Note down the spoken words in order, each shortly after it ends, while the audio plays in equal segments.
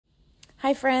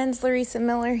Hi friends, Larissa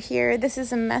Miller here. This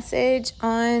is a message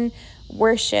on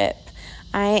worship.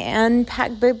 I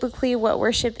unpack biblically what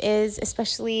worship is,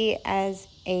 especially as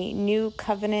a new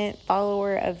covenant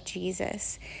follower of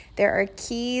Jesus. There are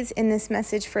keys in this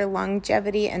message for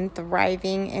longevity and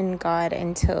thriving in God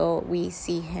until we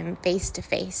see Him face to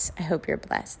face. I hope you're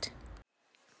blessed.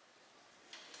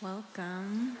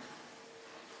 Welcome.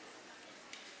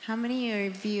 How many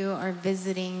of you are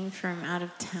visiting from out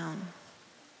of town?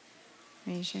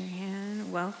 Raise your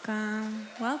hand. Welcome,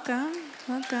 welcome,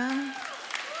 welcome,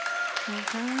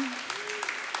 welcome.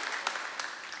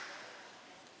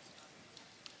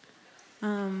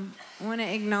 I want to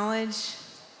acknowledge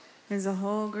there's a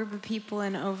whole group of people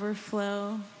in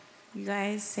overflow. You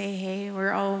guys say, hey,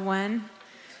 we're all one.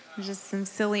 There's just some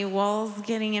silly walls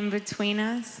getting in between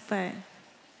us, but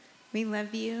we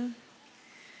love you.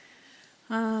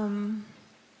 I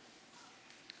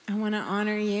want to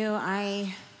honor you.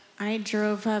 I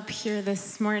drove up here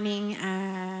this morning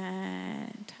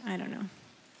at,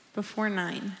 before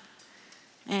 9.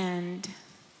 And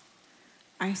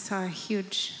I saw a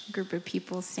huge group of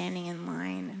people standing in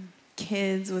line, and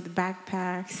kids with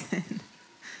backpacks. And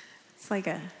it's like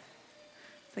a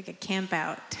camp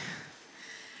out.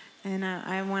 And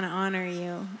I want to honor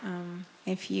you.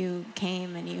 If you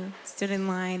came and you stood in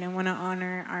line, I want to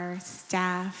honor our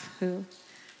staff who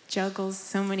juggles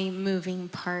so many moving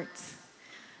parts.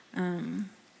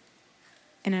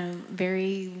 In a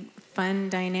very fun,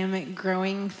 dynamic,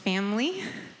 growing family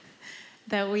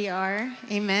that we are.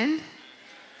 Amen?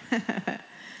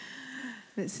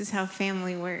 This is how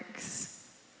family works.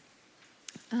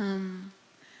 I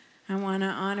want to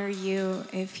honor you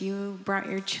if you brought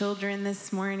your children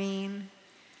this morning.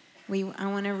 I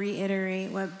want to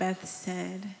reiterate what Beth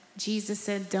said. Jesus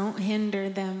said, don't hinder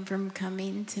them from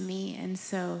coming to me. And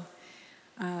so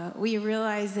we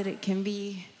realize that it can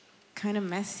be kind of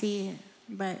messy,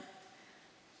 but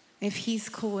if he's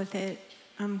cool with it,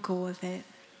 I'm cool with it.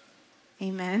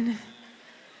 Amen.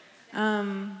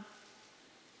 I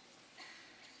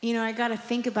got to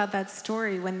think about that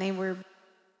story when they were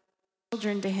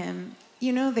children to him.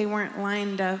 They weren't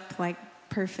lined up like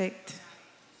perfect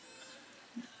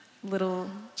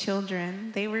little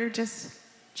children. They were just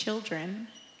children.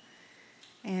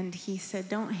 And he said,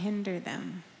 don't hinder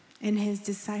them. And his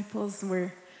disciples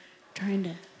were trying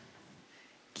to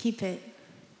keep it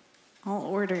all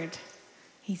ordered.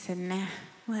 He said, nah,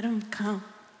 let them come.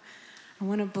 I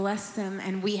want to bless them,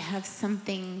 and we have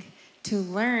something to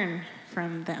learn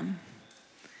from them.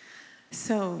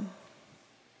 So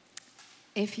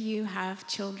if you have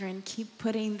children, keep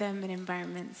putting them in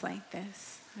environments like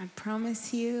this. I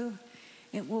promise you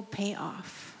it will pay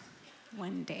off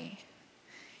one day.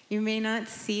 You may not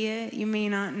see it. You may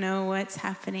not know what's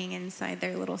happening inside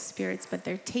their little spirits, but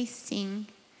they're tasting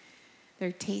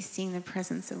the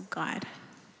presence of God.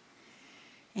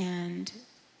 And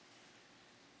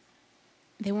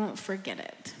they won't forget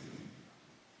it.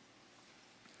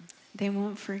 They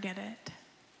won't forget it.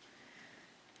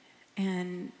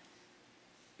 And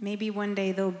maybe one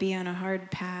day they'll be on a hard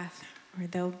path, or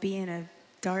they'll be in a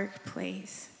dark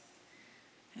place,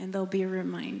 and they'll be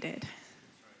reminded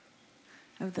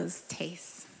of those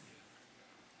tastes.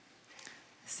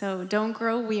 So don't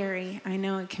grow weary. I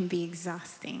know it can be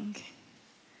exhausting.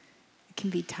 It can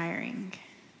be tiring.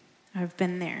 I've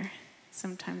been there.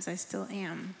 Sometimes I still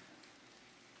am.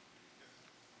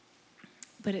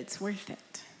 But it's worth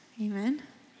it. Amen?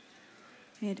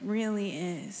 It really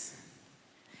is.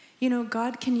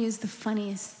 God can use the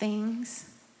funniest things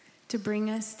to bring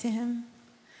us to him.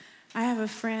 I have a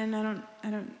friend, I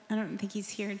don't think he's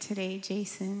here today,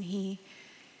 Jason. He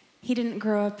didn't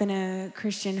grow up in a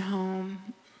Christian home.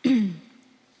 And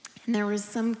there was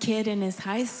some kid in his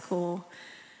high school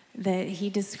that he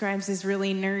describes as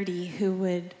really nerdy who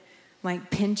would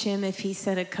pinch him if he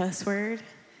said a cuss word.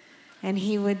 And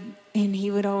he would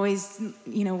always,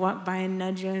 walk by and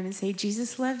nudge him and say,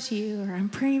 Jesus loves you, or I'm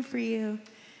praying for you.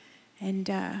 And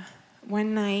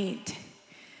one night,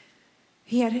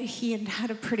 he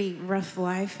had a pretty rough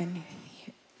life, and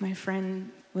my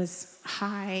friend was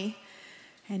high,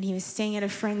 and he was staying at a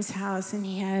friend's house, and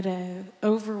he had an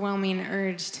overwhelming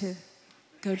urge to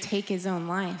go take his own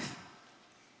life.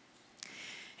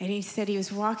 And he said he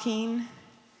was walking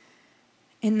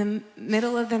in the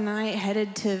middle of the night,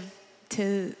 headed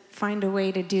to find a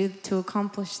way to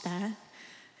accomplish that,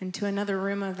 into another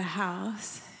room of the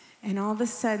house. And all of a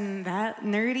sudden, that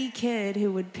nerdy kid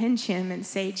who would pinch him and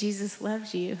say, Jesus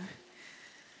loves you,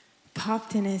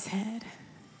 popped in his head.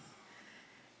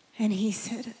 And he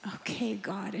said, okay,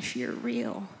 God, if you're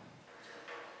real,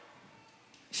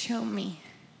 show me.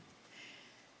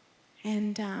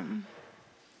 And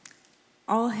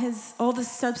all the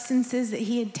substances that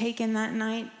he had taken that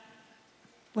night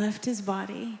left his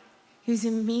body. He was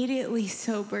immediately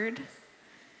sobered,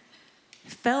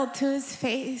 fell to his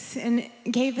face, and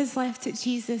gave his life to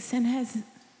Jesus, and has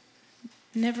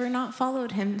never not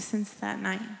followed him since that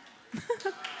night.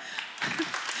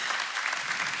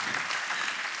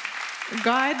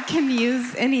 God can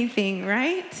use anything,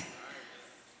 right?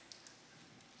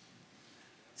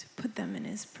 To put them in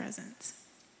his presence.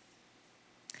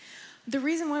 The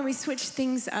reason why we switch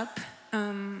things up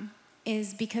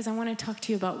is because I want to talk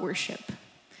to you about worship.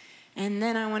 And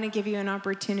then I want to give you an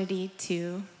opportunity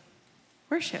to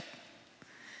worship.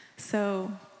 So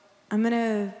I'm going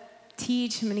to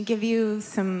teach, I'm going to give you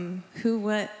some who,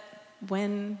 what,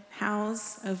 when,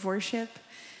 hows of worship,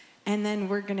 and then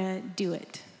we're going to do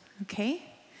it, okay?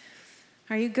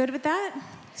 Are you good with that?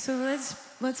 So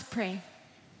let's pray.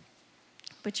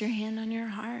 Put your hand on your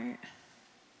heart.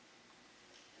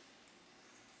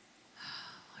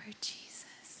 Oh, Lord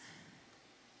Jesus.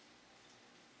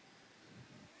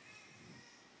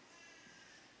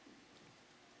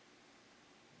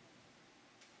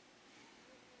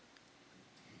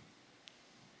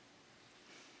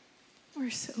 We're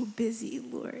so busy,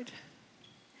 Lord.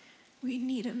 We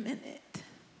need a minute.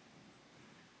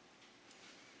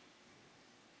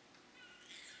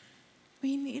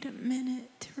 We need a minute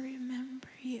to remember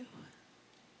you.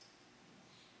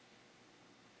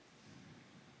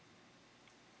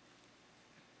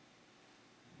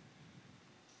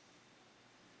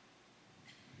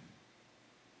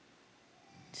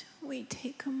 So we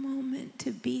take a moment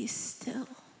to be still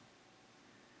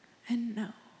and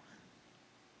know.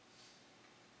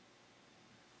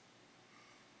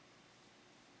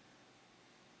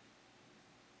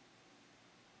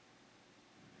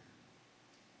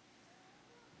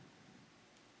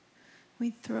 We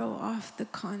throw off the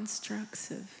constructs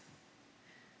of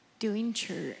doing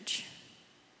church,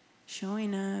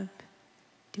 showing up,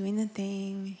 doing the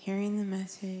thing, hearing the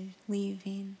message,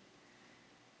 leaving.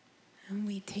 And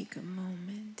we take a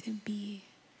moment to be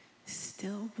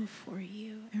still before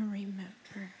you and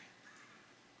remember,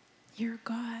 you're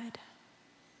God.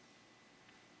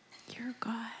 You're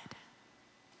God.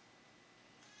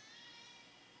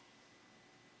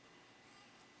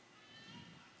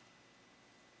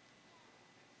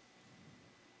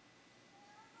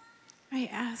 I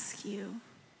ask you,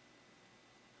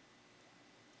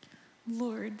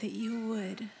 Lord, that you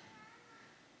would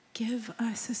give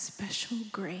us a special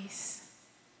grace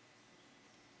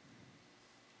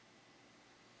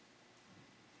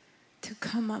to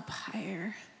come up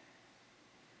higher,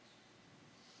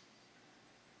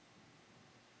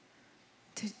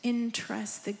 to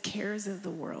entrust the cares of the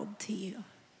world to you,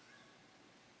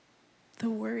 the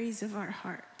worries of our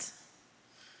hearts.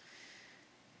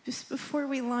 Just before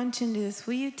we launch into this,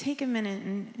 will you take a minute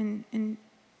and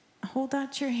hold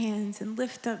out your hands and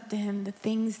lift up to him the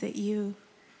things that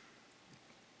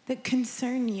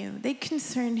concern you. They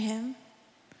concern him,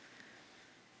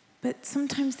 but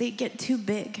sometimes they get too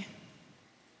big.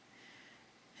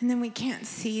 And then we can't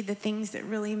see the things that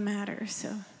really matter.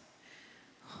 So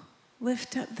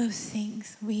lift up those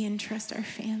things. We entrust our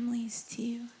families to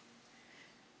you.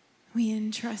 We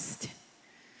entrust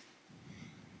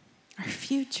our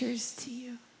futures to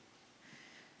you.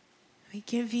 We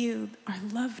give you our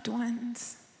loved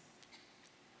ones.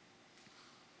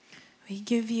 We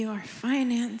give you our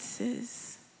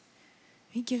finances.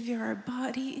 We give you our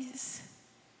bodies.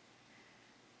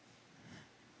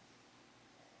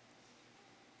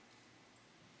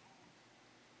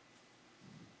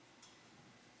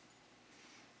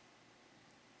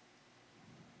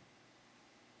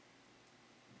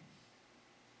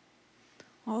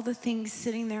 All the things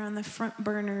sitting there on the front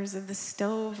burners of the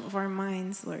stove of our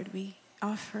minds, Lord, we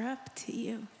offer up to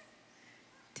you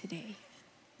today.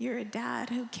 You're a dad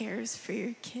who cares for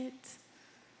your kids.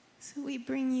 So we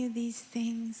bring you these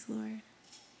things, Lord.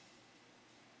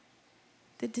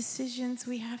 The decisions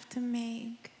we have to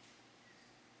make.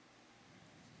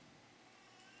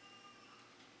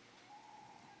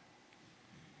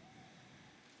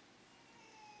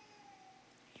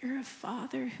 You're a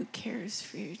father who cares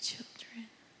for your children.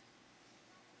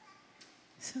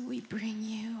 So we bring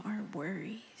you our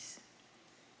worries.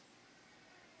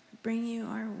 We bring you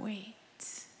our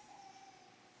weights.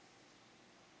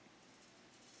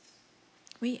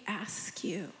 We ask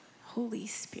you, Holy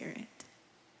Spirit,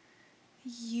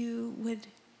 you would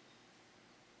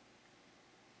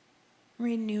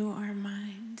renew our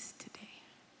minds today.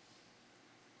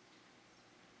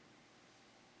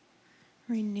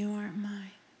 Renew our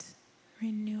minds.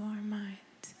 Renew our minds.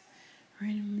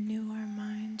 Renew our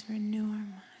minds. Renew our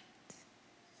minds.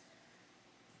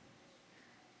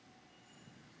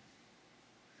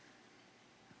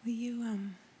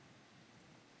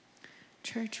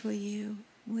 church, will you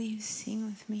sing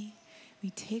with me? We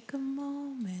take a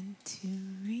moment to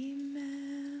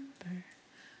remember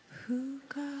who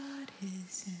God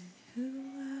is and who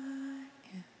I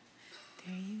am.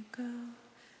 There you go,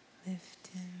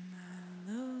 lifting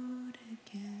my load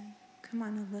again. Come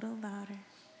on, a little louder.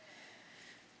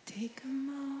 Take a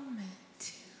moment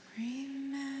to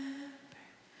remember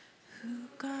who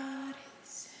God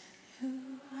is and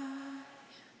who I am.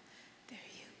 There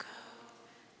you go,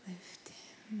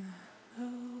 lifting my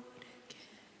load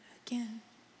again.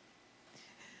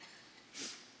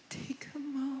 Take a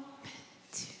moment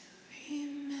to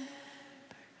remember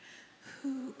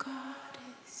who God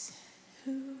is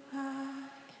and who I am.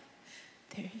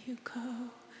 There you go,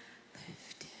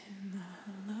 lifting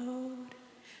my load.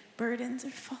 Burdens are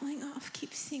falling off.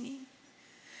 Keep singing.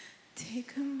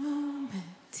 Take a moment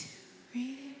to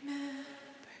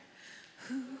remember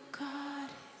who God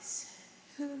is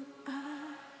and who I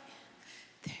am.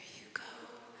 There you go,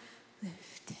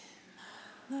 lifting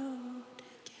my load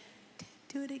again.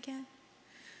 Do it again.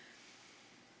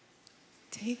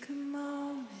 Take a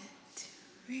moment to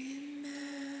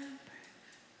remember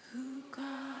who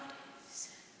God is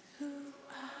and who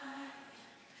I am.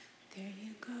 There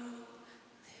you go,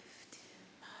 lifting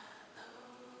my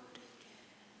load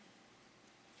again.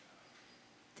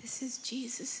 This is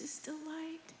Jesus'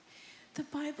 delight. The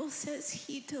Bible says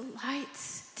he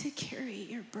delights to carry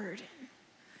your burden.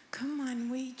 Come on,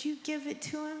 would you give it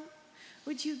to him?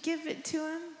 Would you give it to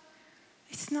him?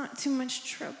 It's not too much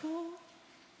trouble.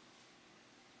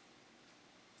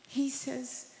 He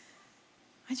says,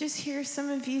 I just hear some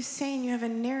of you saying you have a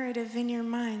narrative in your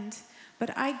mind,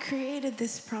 but I created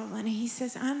this problem. And he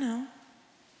says, I know,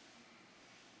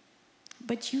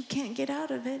 but you can't get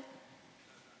out of it.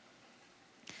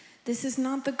 This is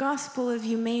not the gospel of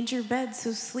you made your bed,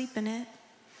 so sleep in it.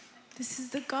 This is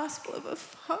the gospel of a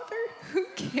Father who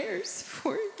cares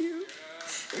for you.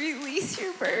 Release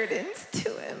your burdens to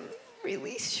him.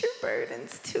 Release your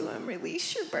burdens to him.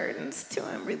 Release your burdens to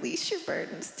him. Release your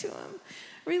burdens to him.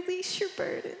 Release your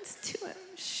burdens to him.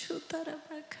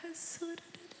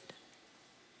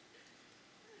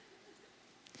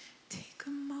 Take a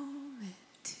moment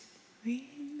to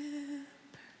remember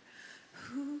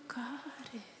who God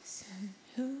is and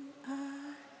who I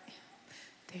am.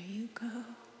 There you go,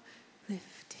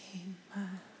 lifting my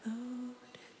load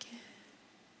again.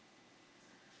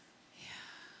 Yeah.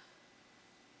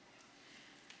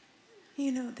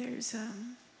 You know, there's,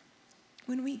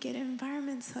 when we get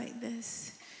environments like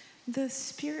this, the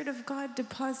Spirit of God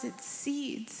deposits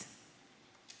seeds.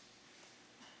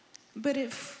 But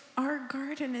if our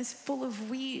garden is full of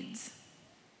weeds,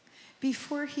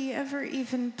 before he ever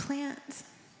even plants,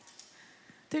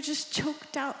 they're just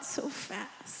choked out so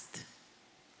fast.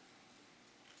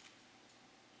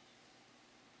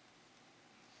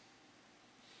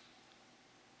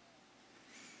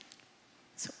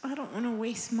 So I don't want to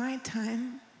waste my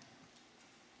time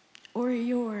or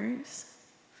yours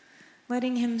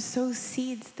letting him sow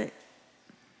seeds that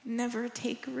never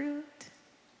take root.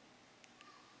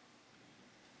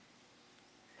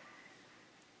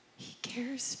 He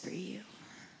cares for you.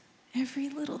 Every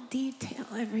little detail,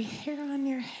 every hair on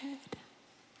your head,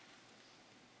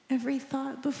 every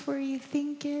thought before you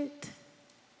think it.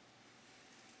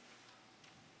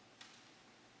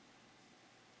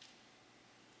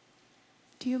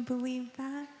 Do you believe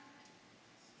that?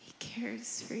 He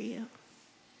cares for you.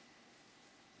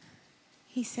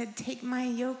 He said, take my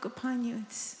yoke upon you.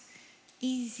 It's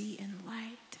easy and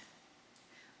light.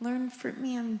 Learn from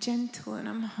me, I'm gentle and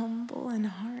I'm humble in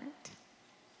heart.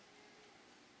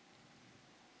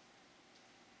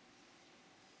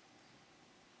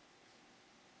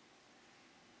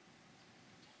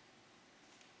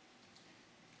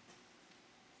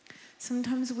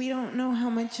 Sometimes we don't know how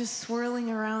much is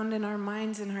swirling around in our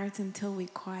minds and hearts until we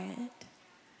quiet.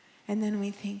 And then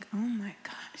we think, oh my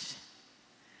gosh,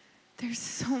 there's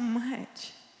so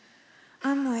much.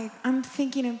 I'm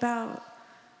thinking about,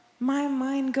 my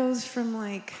mind goes from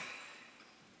like,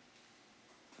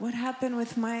 what happened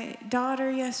with my daughter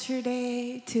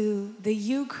yesterday, to the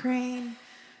Ukraine,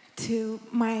 to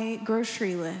my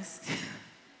grocery list.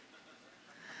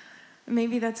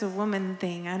 Maybe that's a woman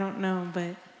thing, I don't know,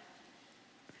 but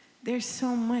there's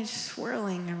so much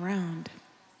swirling around.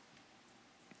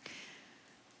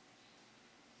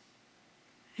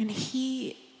 And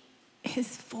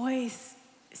his voice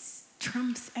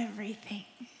trumps everything.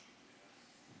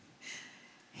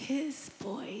 His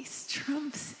voice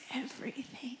trumps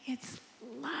everything. It's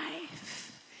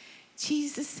life.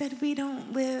 Jesus said we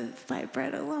don't live by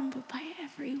bread alone, but by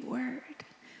every word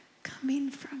coming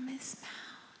from his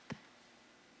mouth.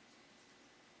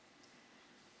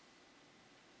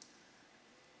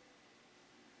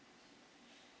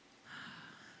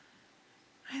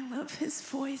 I love his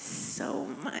voice so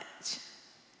much.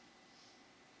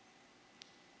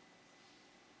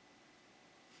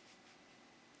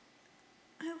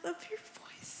 I love your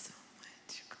voice so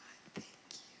much, God. Thank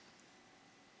you.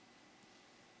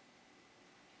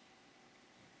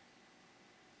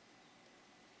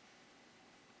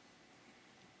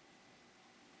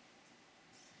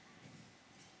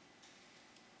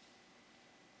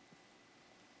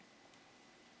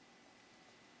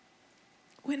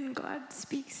 When God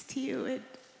speaks to you,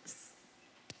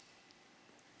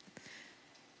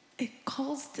 it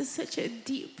calls to such a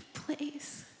deep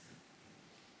place.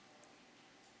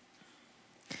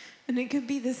 And it could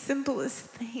be the simplest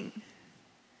thing.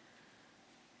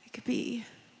 It could be,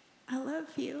 I love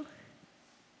you.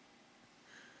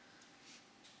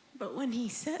 But when he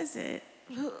says it,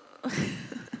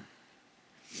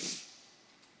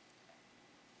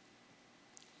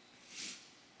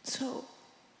 so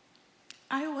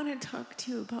I want to talk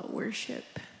to you about worship.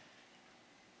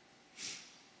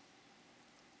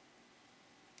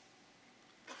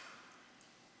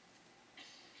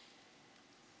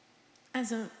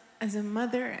 As a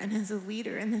mother and as a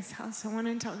leader in this house, I want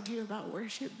to talk to you about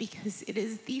worship because it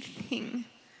is the thing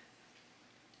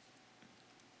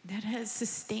that has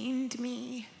sustained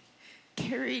me,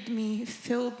 carried me,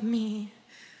 filled me.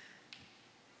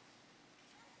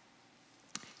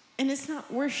 And it's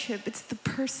not worship, it's the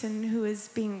person who is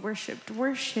being worshiped.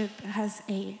 Worship has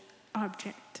an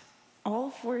object. All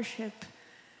of worship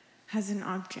has an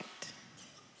object.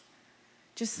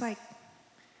 Just like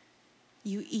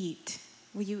you eat.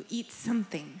 Well, you eat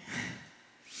something.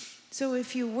 So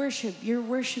if you worship, you're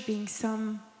worshiping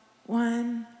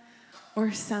someone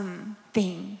or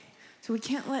something. So we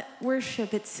can't let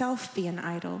worship itself be an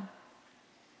idol.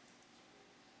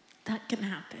 That can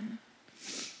happen.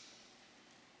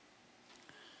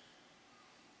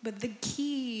 But the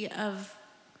key of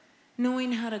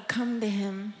knowing how to come to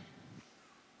him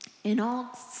in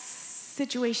all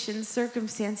situations,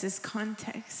 circumstances,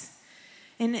 contexts,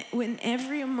 and when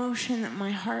every emotion that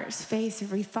my heart has faced,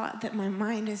 every thought that my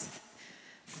mind has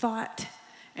thought,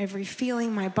 every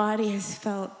feeling my body has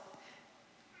felt,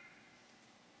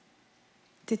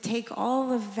 to take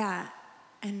all of that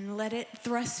and let it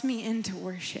thrust me into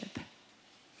worship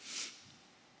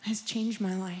has changed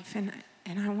my life, and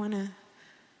I want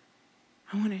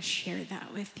to share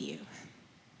that with you.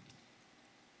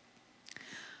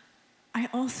 I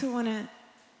also want to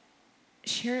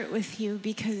share it with you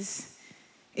because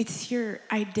it's your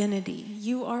identity.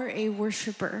 You are a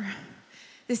worshiper.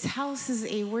 This house is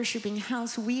a worshiping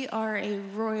house. We are a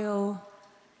royal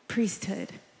priesthood.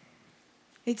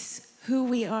 It's who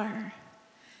we are.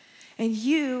 And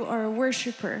you are a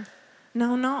worshiper.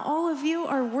 Now, not all of you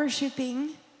are worshiping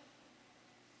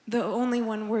the only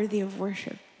one worthy of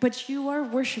worship, but you are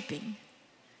worshiping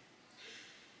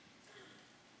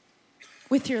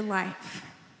with your life.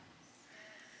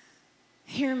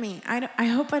 Hear me. I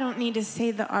hope I don't need to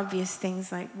say the obvious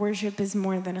things like worship is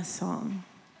more than a song.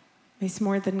 It's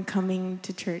more than coming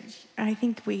to church. I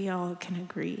think we all can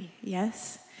agree,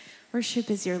 yes? Worship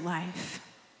is your life.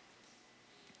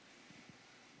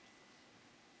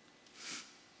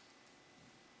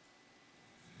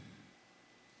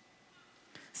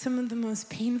 Some of the most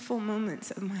painful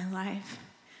moments of my life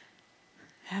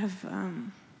have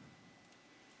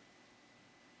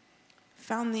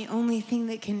found the only thing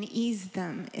that can ease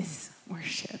them is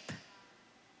worship.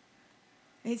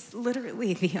 It's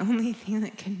literally the only thing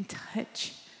that can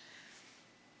touch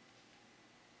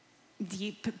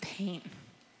deep pain,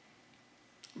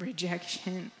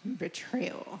 rejection,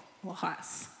 betrayal,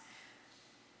 loss.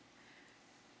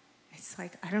 It's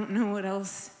like, I don't know what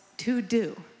else to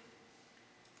do.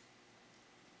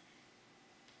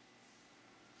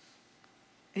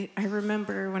 I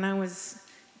remember when I was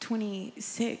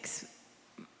 26,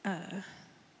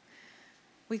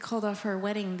 we called off our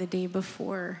wedding the day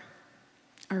before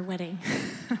our wedding.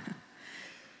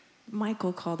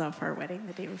 Michael called off our wedding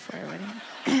the day before our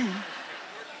wedding.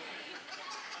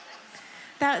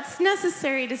 That's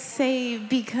necessary to say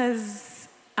because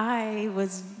I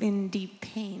was in deep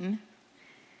pain.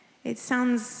 It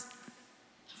sounds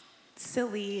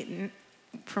silly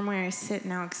from where I sit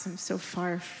now because I'm so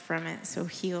far from it, so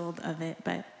healed of it.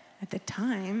 But at the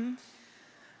time,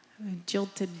 a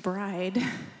jilted bride,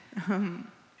 it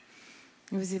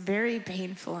was very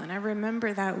painful. And I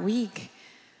remember that week,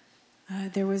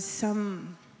 there was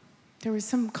some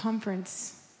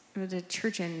conference at a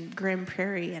church in Grand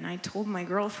Prairie, and I told my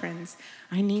girlfriends,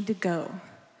 I need to go.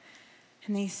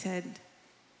 And they said,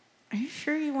 are you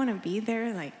sure you want to be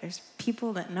there? Like, there's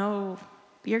people that know,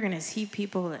 you're going to see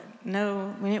people that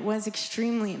know. When it was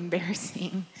extremely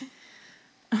embarrassing.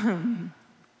 But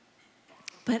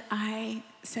I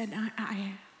said,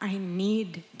 I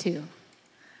need to.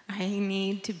 I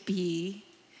need to be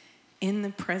in the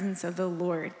presence of the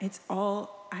Lord. It's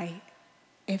all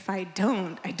if I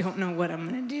don't know what I'm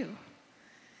going to do.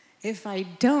 If I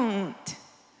don't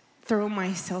throw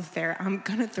myself there, I'm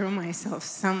going to throw myself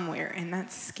somewhere, and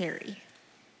that's scary.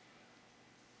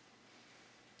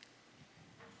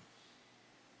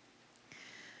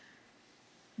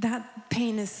 That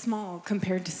pain is small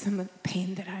compared to some of the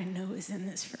pain that I know is in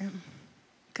this room,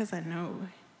 because I know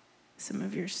some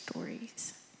of your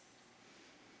stories.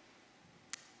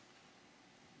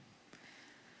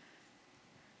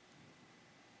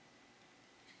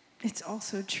 It's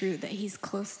also true that he's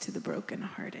close to the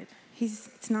brokenhearted.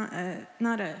 It's not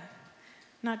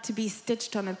to be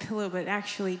stitched on a pillow, but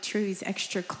actually true. He's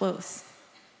extra close.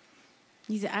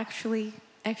 He's actually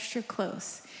extra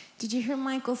close. Did you hear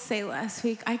Michael say last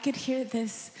week, I could hear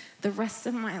this the rest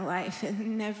of my life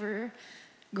and never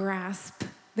grasp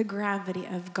the gravity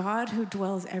of God who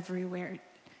dwells everywhere,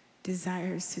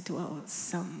 desires to dwell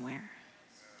somewhere.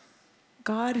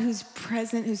 God who's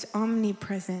present, who's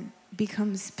omnipresent,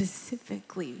 becomes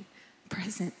specifically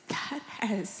present. That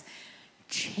has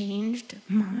changed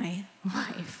my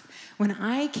life. When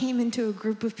I came into a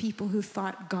group of people who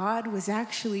thought God was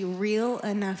actually real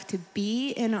enough to be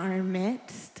in our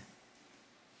midst,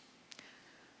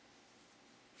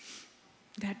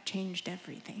 that changed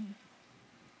everything.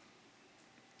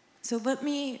 So let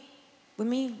me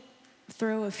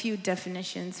throw a few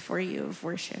definitions for you of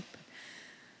worship.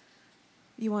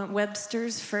 You want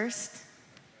Webster's first?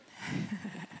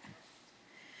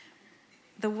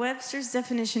 The Webster's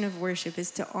definition of worship is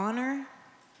to honor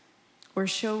or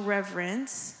show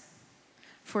reverence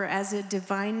for as a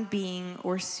divine being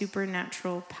or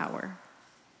supernatural power.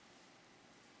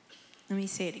 Let me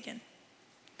say it again.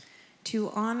 To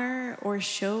honor or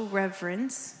show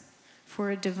reverence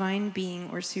for a divine being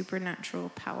or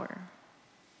supernatural power.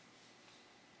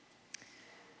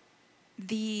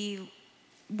 The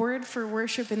word for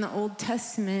worship in the Old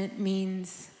Testament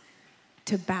means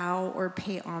to bow or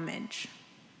pay homage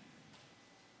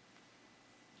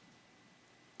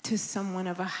to someone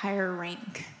of a higher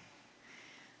rank.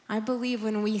 I believe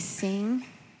when we sing,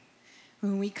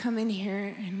 when we come in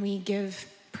here and we give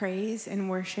praise and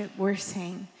worship, we're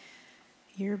saying,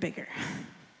 you're bigger.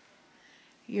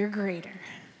 You're greater.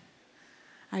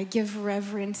 I give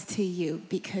reverence to you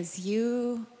because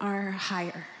you are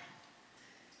higher.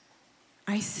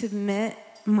 I submit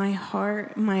my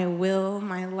heart, my will,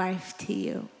 my life to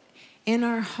you. In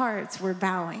our hearts, we're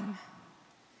bowing.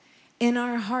 In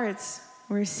our hearts,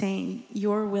 we're saying,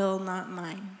 your will, not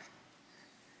mine.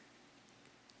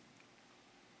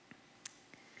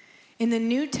 In the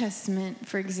New Testament,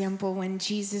 for example, when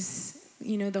Jesus,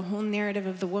 the whole narrative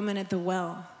of the woman at the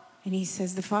well, and he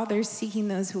says, the Father is seeking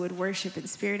those who would worship in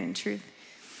spirit and truth.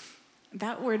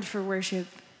 That word for worship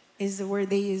is the word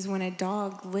they use when a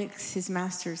dog licks his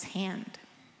master's hand.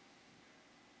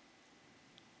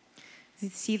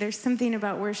 See, there's something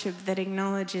about worship that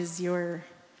acknowledges your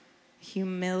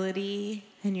humility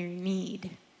and your need.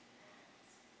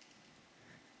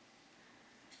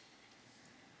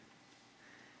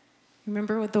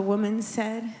 Remember what the woman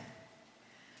said?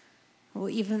 Well,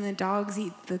 even the dogs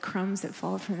eat the crumbs that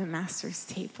fall from the master's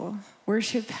table.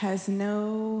 Worship has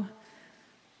no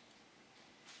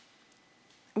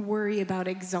worry about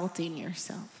exalting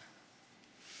yourself.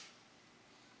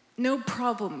 No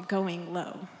problem going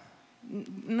low.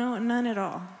 No, none at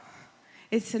all.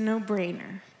 It's a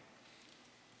no-brainer.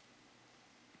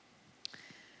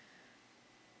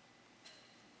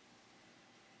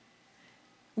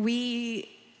 We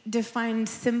define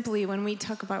simply when we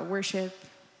talk about worship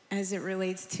as it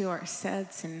relates to our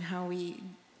sets and how we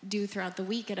do throughout the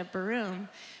week at Upper Room,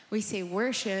 we say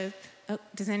worship. Oh,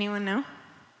 does anyone know?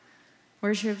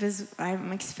 Worship is,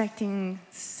 I'm expecting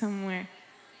somewhere,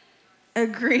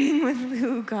 agreeing with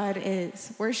who God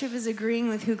is. Worship is agreeing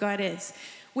with who God is,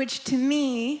 which to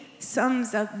me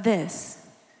sums up this.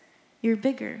 You're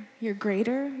bigger, you're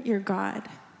greater, you're God.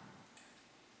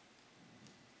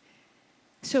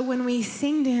 So when we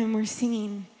sing to him, we're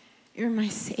singing, you're my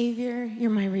Savior,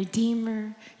 you're my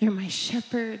Redeemer, you're my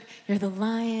Shepherd, you're the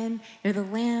Lion, you're the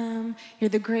Lamb, you're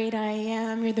the great I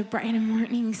am, you're the bright and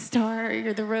morning star,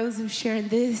 you're the Rose of Sharon.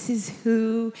 This is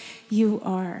who you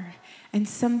are. And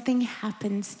something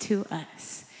happens to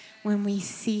us when we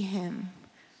see him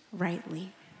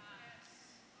rightly.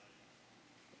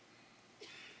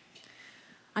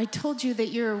 I told you that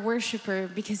you're a worshiper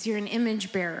because you're an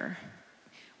image bearer.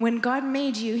 When God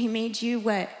made you, he made you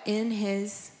what? In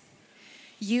his.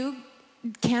 You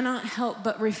cannot help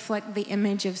but reflect the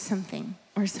image of something.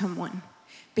 or someone,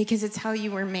 because it's how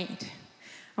you were made.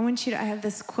 I have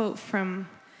this quote from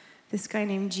this guy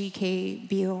named G.K.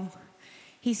 Beale.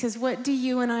 He says, "What do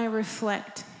you and I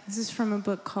reflect?" This is from a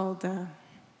book called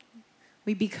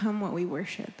We Become What We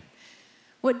Worship.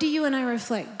 "What do you and I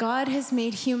reflect? God has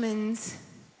made humans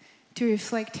to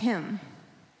reflect him.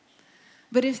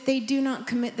 But if they do not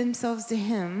commit themselves to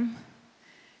him,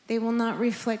 they will not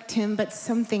reflect him, but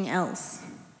something else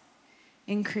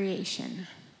in creation.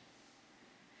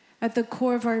 At the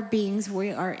core of our beings,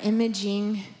 we are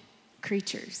imaging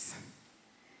creatures.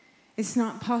 It's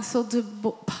not possible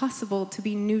to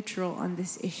be neutral on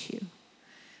this issue.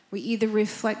 We either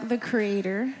reflect the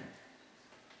Creator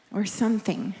or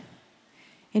something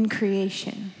in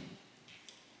creation."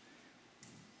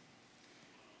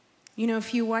 You know,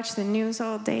 if you watch the news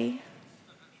all day,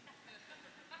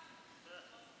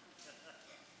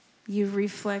 you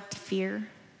reflect fear.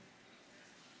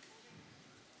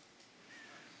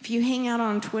 If you hang out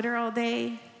on Twitter all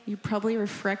day, you probably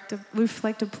reflect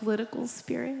a political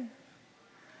spirit.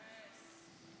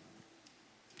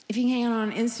 If you hang out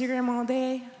on Instagram all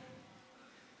day,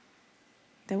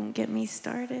 don't get me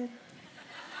started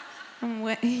on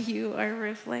what you are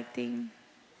reflecting.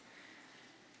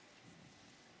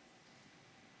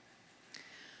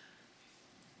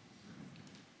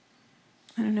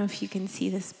 I don't know if you can see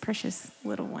this precious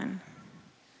little one.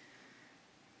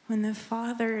 When the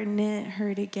Father knit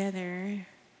her together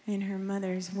in her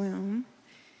mother's womb,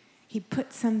 he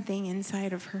put something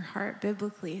inside of her heart.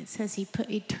 Biblically, it says he put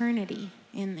eternity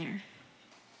in there.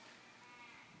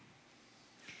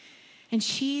 And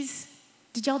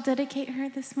did y'all dedicate her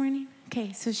this morning?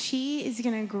 Okay, so she is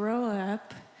going to grow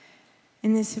up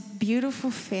in this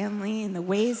beautiful family in the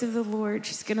ways of the Lord.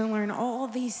 She's going to learn all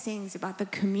these things about the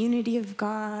community of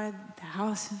God, the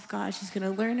house of God. She's going to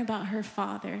learn about her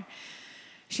father.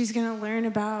 She's going to learn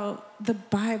about the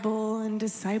Bible and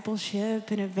discipleship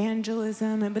and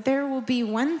evangelism. But there will be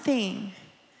one thing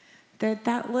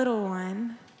that little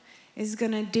one is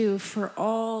going to do for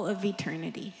all of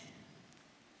eternity.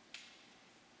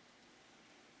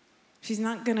 She's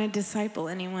not going to disciple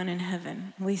anyone in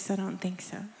heaven. At least I don't think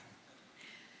so.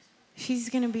 She's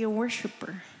going to be a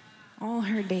worshiper all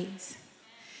her days.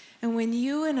 And when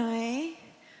you and I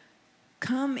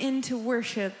come into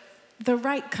worship, the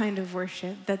right kind of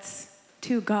worship that's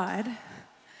to God,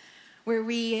 where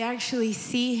we actually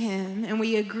see him and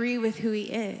we agree with who he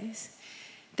is,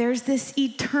 there's this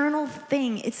eternal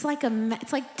thing. It's like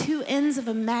two ends of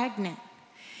a magnet.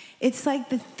 It's like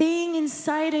the thing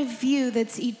inside of you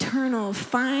that's eternal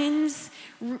finds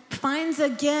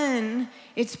again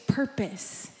its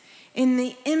purpose. In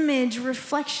the image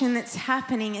reflection that's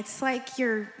happening, it's like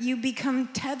you become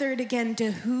tethered again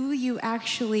to who you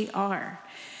actually are.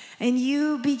 And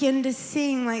you begin to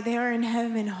sing like they are in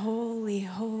heaven, holy,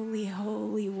 holy,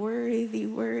 holy, worthy,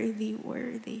 worthy,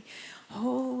 worthy,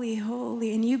 holy,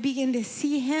 holy. And you begin to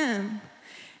see him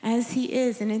as he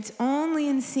is. And it's only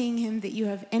in seeing him that you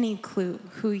have any clue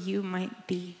who you might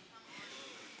be.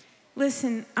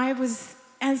 Listen, as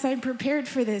I prepared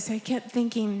for this, I kept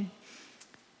thinking,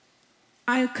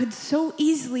 I could so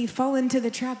easily fall into the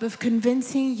trap of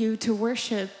convincing you to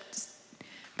worship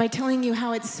by telling you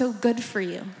how it's so good for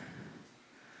you.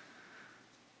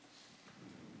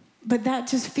 But that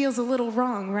just feels a little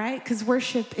wrong, right? Because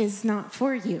worship is not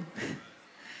for you.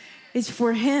 It's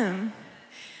for him.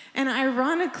 And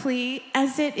ironically,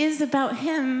 as it is about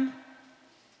him,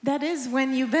 that is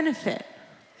when you benefit.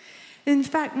 In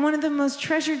fact, one of the most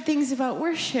treasured things about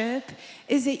worship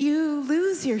is that you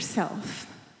lose yourself.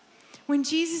 When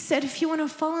Jesus said, if you want to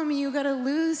follow me, you got to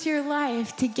lose your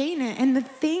life to gain it. And the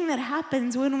thing that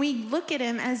happens when we look at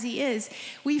him as he is,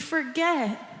 we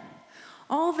forget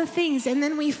all the things, and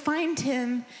then we find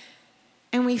him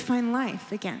and we find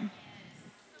life again.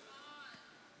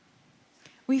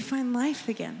 We find life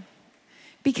again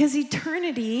because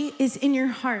eternity is in your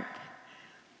heart.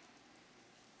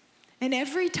 And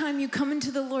every time you come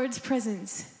into the Lord's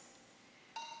presence,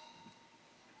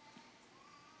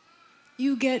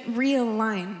 you get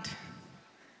realigned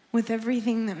with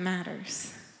everything that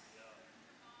matters.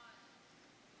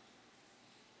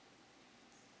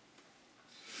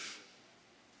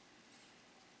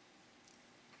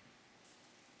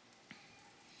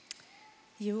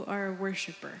 You are a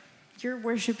worshiper. You're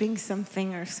worshiping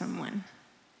something or someone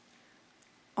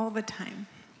all the time.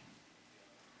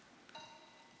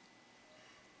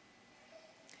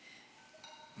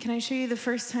 Can I show you the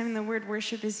first time the word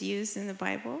worship is used in the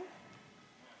Bible?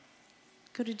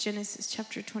 Go to Genesis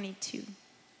chapter 22.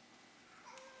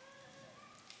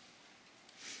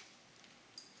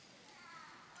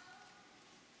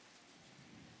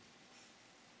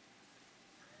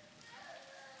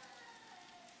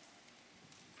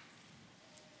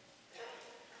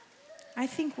 I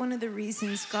think one of the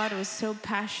reasons God was so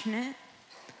passionate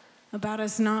about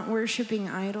us not worshiping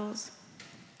idols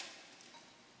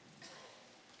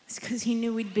is because he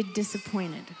knew we'd be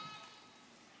disappointed.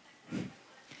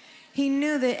 He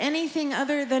knew that anything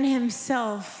other than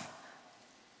himself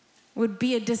would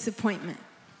be a disappointment.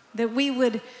 That we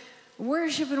would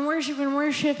worship and worship and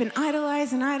worship and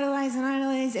idolize and idolize and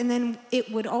idolize, and then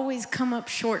it would always come up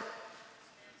short.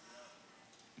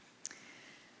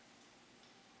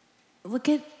 Look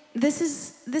at this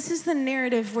is the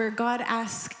narrative where God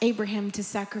asks Abraham to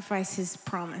sacrifice his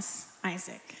promise,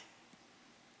 Isaac.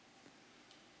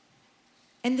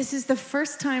 And this is the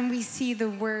first time we see the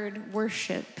word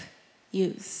worship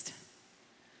used.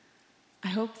 I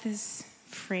hope this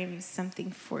frames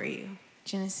something for you.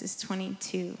 Genesis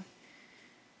 22,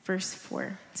 verse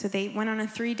 4. So they went on a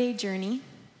 3-day journey.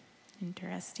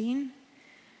 Interesting.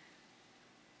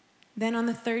 Then on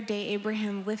the 3rd day,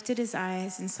 Abraham lifted his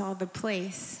eyes and saw the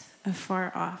place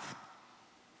afar off.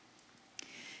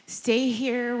 Stay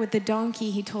here with the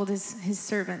donkey, he told his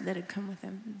servant that had come with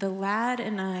him. The lad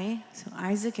and I, so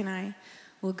Isaac and I,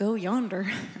 will go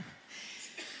yonder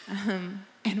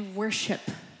and worship.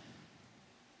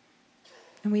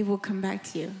 And we will come back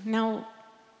to you. Now,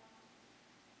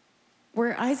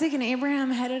 were Isaac and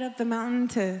Abraham headed up the mountain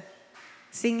to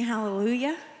sing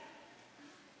hallelujah?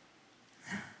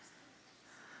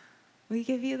 We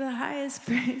give you the highest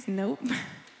praise. Nope.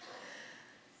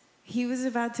 He was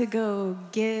about to go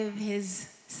give his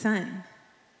son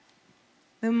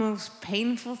the most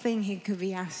painful thing he could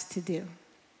be asked to do.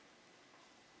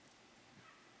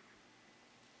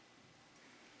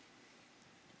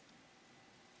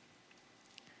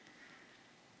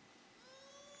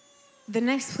 The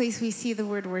next place we see the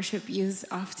word worship used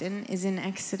often is in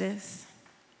Exodus.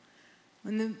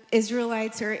 When the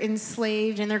Israelites are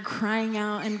enslaved and they're crying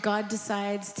out, and God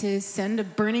decides to send a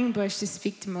burning bush to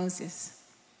speak to Moses.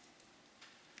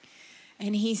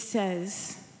 And he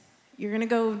says, you're going to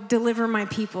go deliver my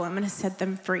people. I'm going to set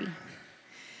them free.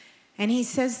 And he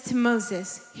says to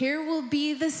Moses, here will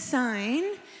be the sign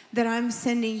that I'm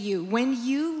sending you. When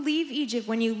you leave Egypt,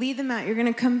 when you lead them out, you're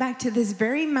going to come back to this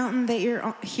very mountain that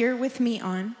you're here with me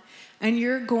on, and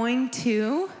you're going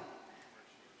to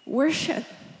worship.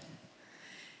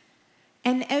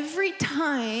 And every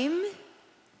time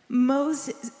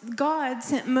God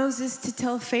sent Moses to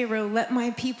tell Pharaoh, let my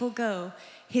people go,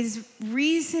 his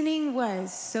reasoning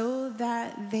was so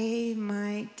that they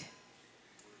might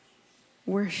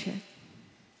worship.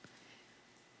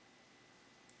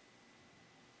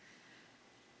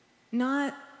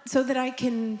 Not so that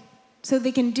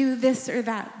they can do this or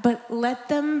that, but let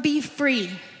them be free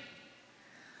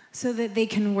so that they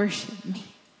can worship me.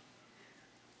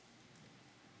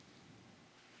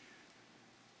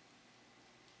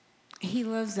 He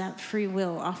loves that free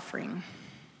will offering.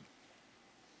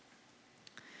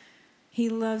 He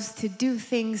loves to do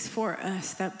things for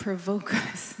us that provoke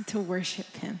us to worship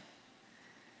him.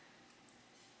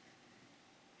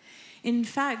 In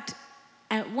fact,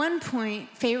 at one point,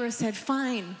 Pharaoh said,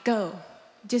 fine, go.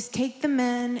 Just take the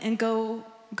men and go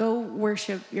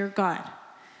worship your God.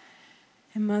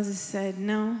 And Moses said,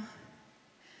 no.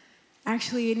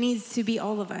 Actually, it needs to be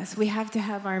all of us. We have to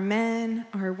have our men,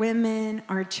 our women,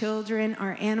 our children,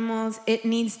 our animals. It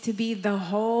needs to be the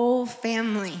whole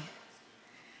family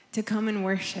to come and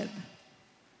worship.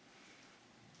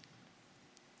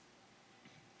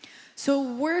 So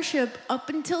worship, up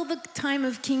until the time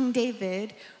of King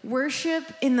David, worship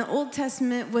in the Old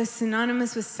Testament was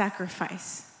synonymous with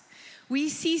sacrifice. We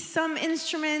see some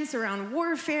instruments around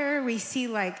warfare. We see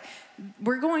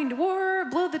we're going to war,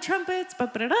 blow the trumpets,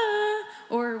 ba-ba-da-da,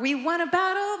 or we won a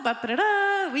battle,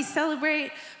 ba-ba-da-da, we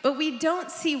celebrate, but we don't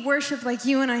see worship like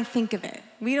you and I think of it.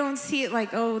 We don't see it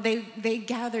like, oh, they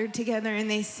gathered together and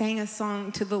they sang a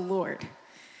song to the Lord.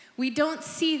 We don't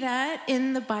see that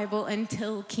in the Bible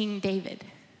until King David.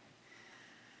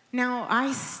 Now,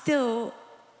 I've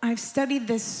studied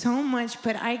this so much,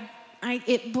 but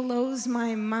it blows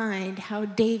my mind how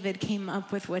David came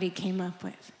up with what he came up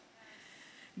with.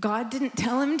 God didn't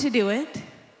tell him to do it,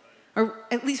 or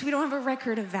at least we don't have a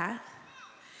record of that.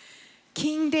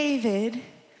 King David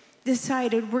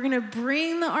decided, we're going to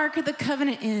bring the Ark of the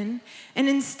Covenant in, and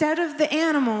instead of the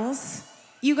animals,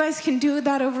 you guys can do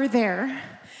that over there,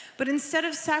 but instead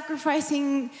of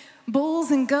sacrificing bulls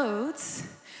and goats,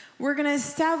 we're going to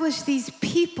establish these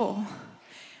people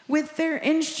with their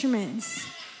instruments.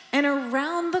 And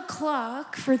around the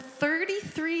clock, for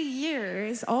 33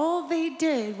 years, all they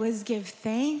did was give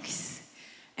thanks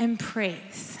and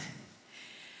praise.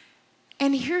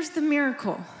 And here's the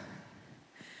miracle.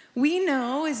 We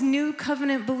know as new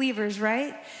covenant believers,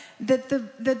 right, that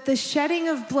the shedding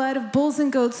of blood of bulls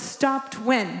and goats stopped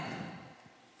when?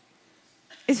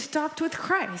 It stopped with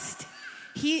Christ.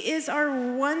 He is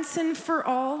our once and for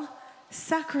all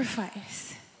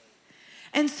sacrifice.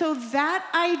 And so that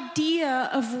idea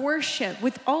of worship,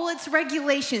 with all its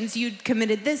regulations, you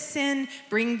committed this sin,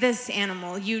 bring this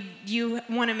animal. You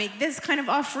want to make this kind of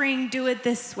offering, do it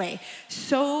this way.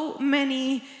 So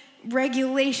many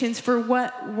regulations for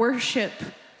what worship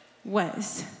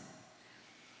was.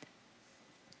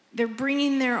 They're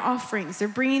bringing their offerings. They're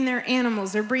bringing their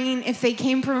animals. They're bringing, if they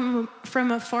came from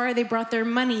afar, they brought their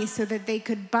money so that they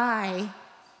could buy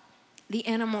the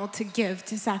animal to give,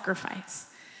 to sacrifice.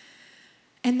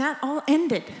 And that all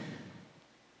ended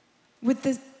with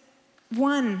this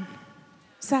one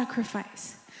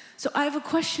sacrifice. So I have a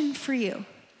question for you.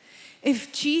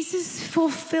 If Jesus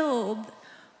fulfilled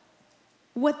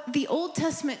what the Old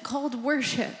Testament called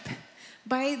worship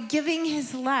by giving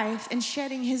his life and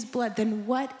shedding his blood, then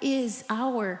what is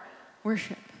our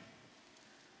worship?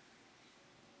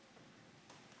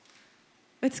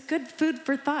 It's good food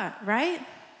for thought, right?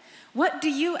 What do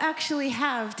you actually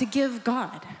have to give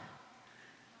God?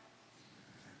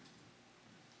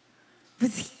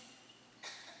 Because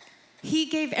he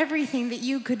gave everything that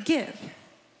you could give.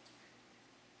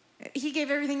 He gave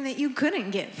everything that you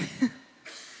couldn't give.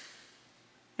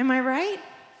 Am I right?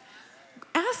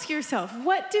 Ask yourself,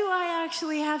 what do I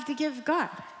actually have to give God?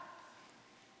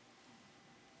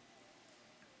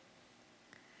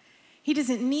 He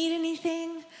doesn't need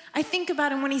anything. I think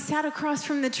about him when he sat across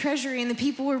from the treasury and the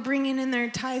people were bringing in their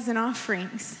tithes and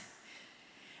offerings.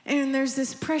 And there's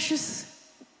this precious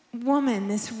woman,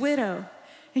 this widow,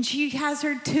 and she has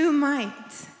her 2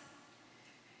 mites.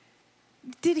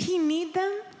 Did he need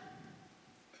them?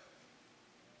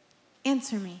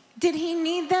 Answer me. Did he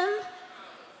need them?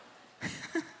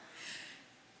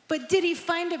 But did he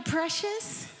find it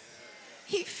precious?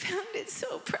 He found it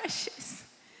so precious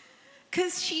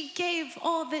because she gave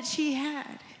all that she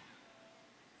had.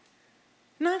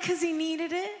 Not because he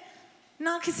needed it,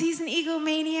 not because he's an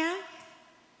egomaniac,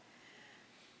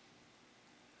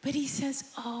 but he says,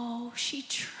 oh, she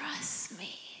trusts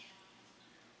me.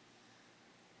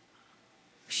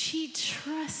 She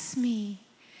trusts me.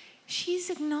 She's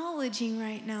acknowledging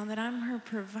right now that I'm her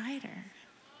provider.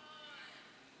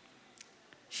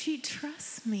 She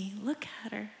trusts me. Look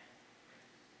at her.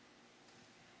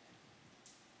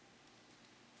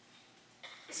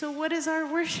 So what is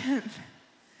our worship?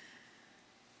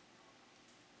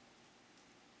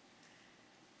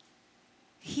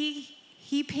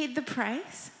 He paid the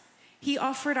price. He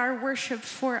offered our worship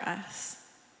for us.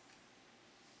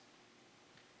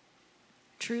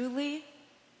 Truly,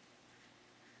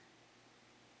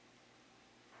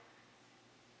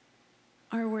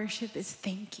 our worship is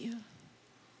thank you.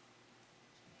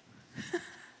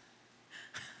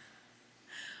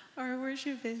 Our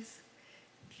worship is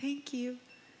thank you.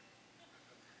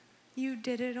 You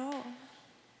did it all.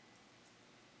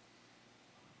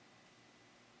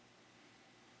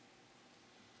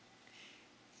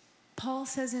 Paul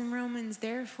says in Romans,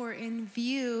 therefore, in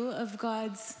view of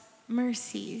God's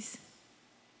mercies,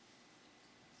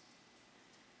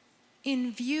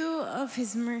 in view of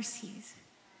his mercies,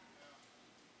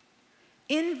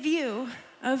 in view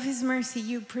of his mercy,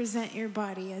 you present your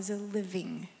body as a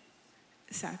living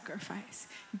sacrifice.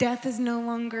 Death is no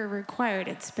longer required.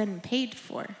 It's been paid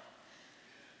for.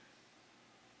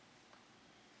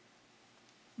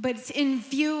 But it's in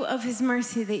view of his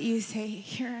mercy that you say,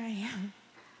 here I am.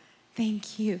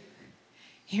 Thank you.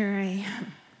 Here I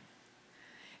am.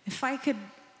 If I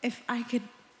could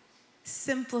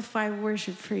simplify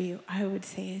worship for you, I would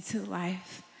say it's a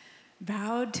life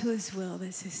bowed to his will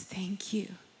that says, thank you.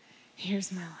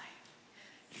 Here's my life.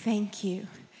 Thank you.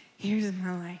 Here's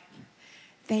my life.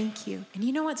 Thank you. And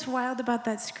you know what's wild about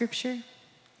that scripture?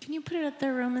 Can you put it up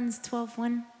there, Romans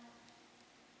 12:1?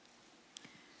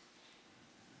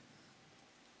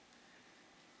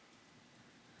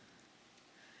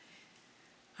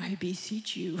 I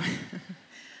beseech you.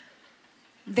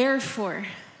 Therefore,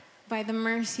 by the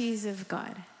mercies of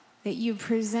God, that you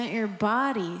present your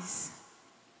bodies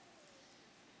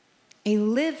a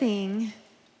living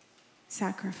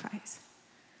sacrifice,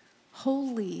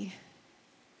 holy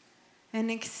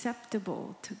and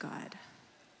acceptable to God,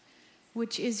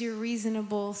 which is your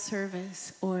reasonable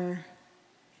service, or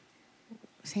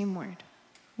same word,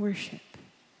 worship.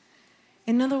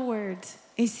 In other words,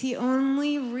 it's the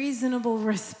only reasonable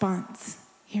response.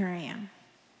 Here I am.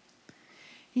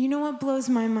 You know what blows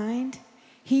my mind?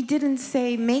 He didn't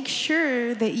say, make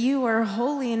sure that you are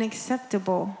holy and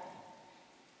acceptable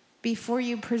before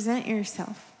you present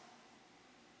yourself.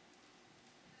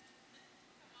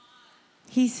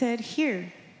 He said,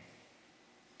 here,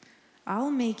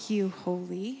 I'll make you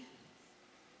holy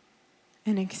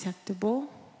and acceptable.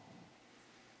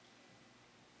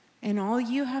 And all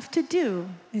you have to do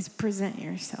is present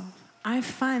yourself. I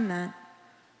find that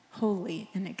holy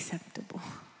and acceptable.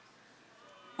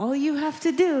 All you have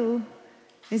to do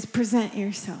is present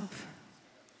yourself.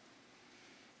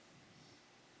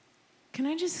 Can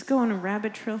I just go on a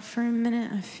rabbit trail for a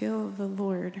minute? I feel the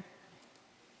Lord.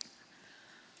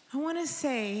 I want to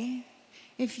say,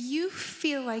 if you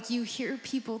feel like you hear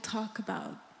people talk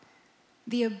about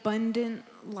the abundant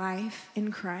life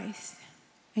in Christ,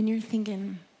 and you're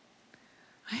thinking,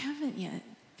 I haven't yet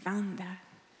found that.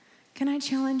 Can I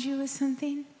challenge you with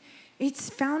something? It's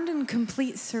found in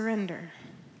complete surrender.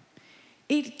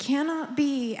 It cannot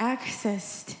be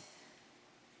accessed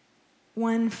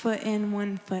 1 foot in,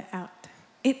 1 foot out.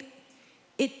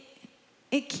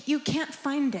 You can't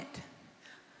find it.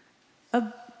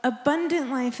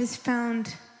 Abundant life is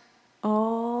found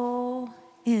all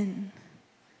in.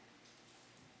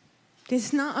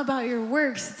 It's not about your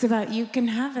works, it's about you can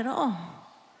have it all.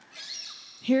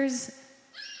 Here's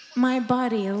my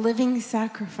body, a living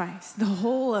sacrifice, the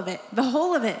whole of it, the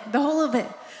whole of it, the whole of it,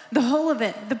 the whole of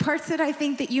it. The parts that I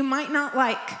think that you might not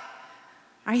like,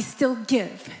 I still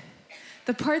give.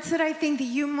 The parts that I think that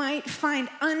you might find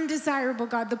undesirable,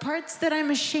 God, the parts that I'm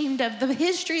ashamed of, the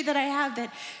history that I have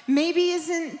that maybe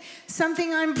isn't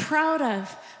something I'm proud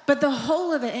of, but the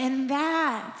whole of it, and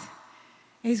that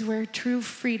is where true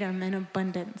freedom and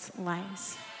abundance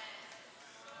lies.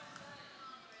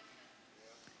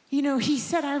 You know, he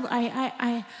said,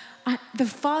 the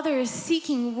Father is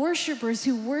seeking worshipers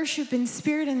who worship in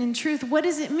spirit and in truth. What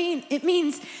does it mean? It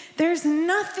means there's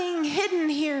nothing hidden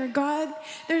here, God.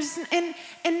 There's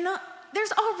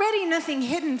already nothing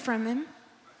hidden from him.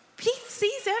 He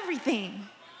sees everything.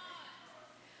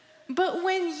 But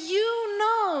when you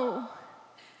know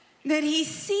that he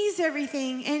sees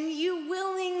everything and you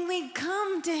willingly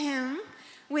come to him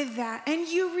with that and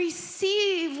you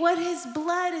receive what his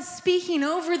blood is speaking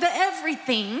over the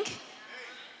everything,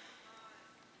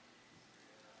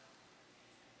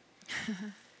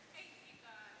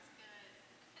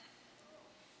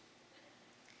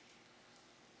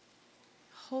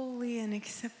 holy and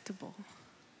acceptable.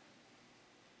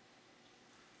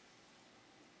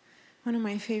 One of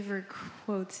my favorite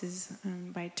quotes is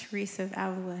by Teresa of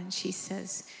Avila, and she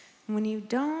says, when you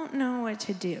don't know what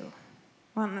to do,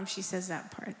 well, I don't know if she says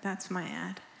that part, that's my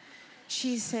ad.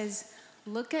 She says,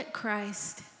 look at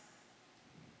Christ.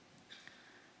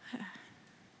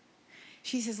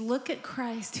 She says, look at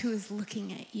Christ who is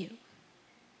looking at you.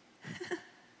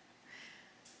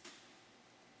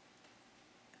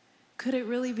 Could it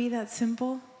really be that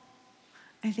simple?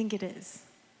 I think it is.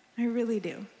 I really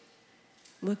do.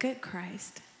 Look at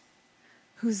Christ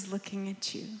who's looking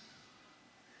at you.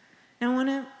 Now I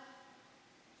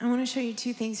want to show you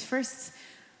two things. First,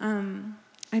 I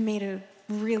made a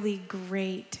really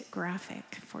great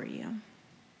graphic for you.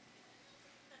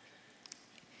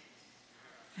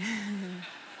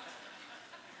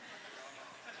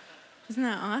 Isn't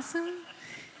that awesome?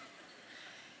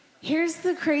 Here's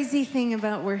the crazy thing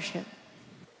about worship.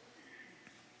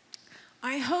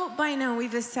 I hope by now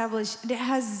we've established it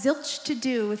has zilch to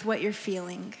do with what you're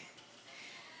feeling.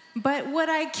 But what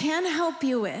I can help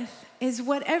you with is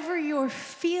whatever you're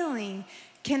feeling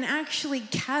can actually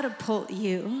catapult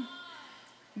you,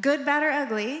 good, bad, or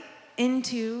ugly,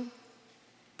 into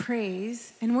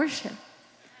praise and worship.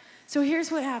 So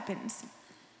here's what happens.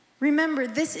 Remember,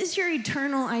 this is your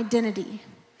eternal identity.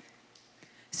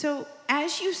 So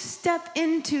as you step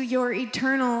into your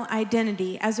eternal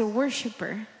identity as a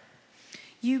worshiper,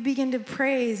 you begin to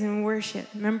praise and worship.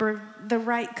 Remember, the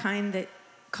right kind that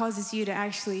causes you to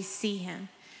actually see him.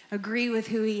 Agree with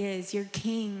who he is. You're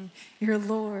king, you're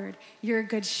Lord, you're a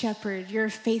good shepherd, you're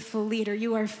a faithful leader,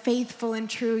 you are faithful and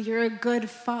true, you're a good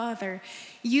father.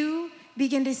 You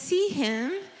begin to see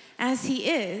him as he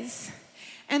is.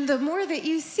 And the more that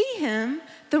you see him,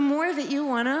 the more that you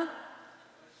want to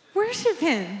worship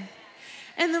him.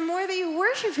 And the more that you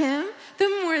worship him, the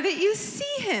more that you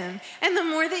see him. And the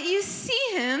more that you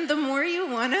see him, the more you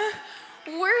want to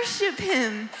worship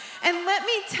him. And let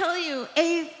me tell you,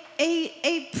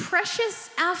 a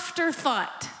precious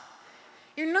afterthought.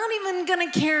 You're not even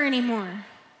going to care anymore.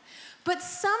 But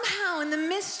somehow in the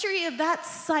mystery of that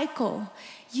cycle,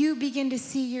 you begin to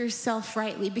see yourself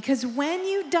rightly. Because when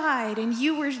you died and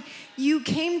you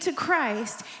came to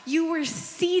Christ, you were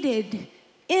seated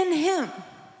in him.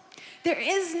 There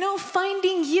is no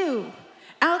finding you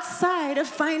outside of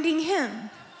finding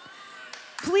him.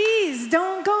 Please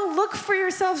don't go look for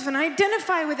yourself and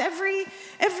identify with every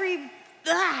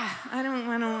I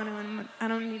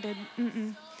don't need to.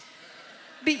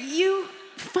 But you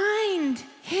find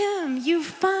him. You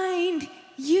find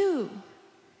you.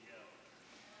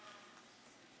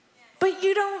 But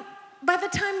you don't, by the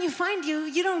time you find you,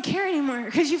 you don't care anymore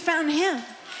because you found him.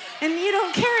 And you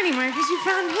don't care anymore because you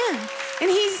found him. And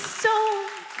he's so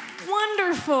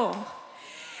wonderful.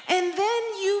 And then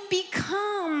you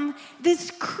become this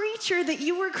creature that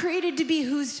you were created to be,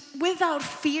 who's without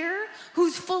fear,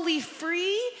 who's fully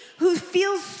free, who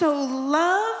feels so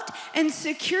loved and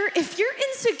secure. If you're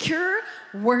insecure,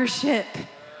 worship.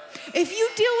 If you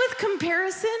deal with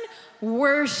comparison,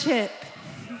 worship.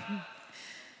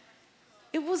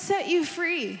 It will set you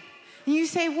free. And you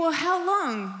say, well, how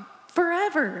long?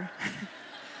 Forever.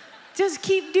 Just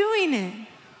keep doing it.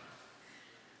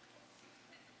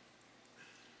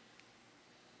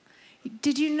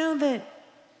 Did you know that,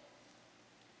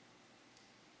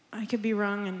 I could be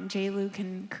wrong and J. Lou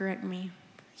can correct me.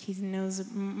 He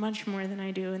knows much more than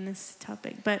I do in this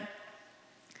topic. But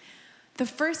the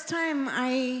first time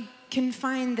I can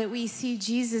find that we see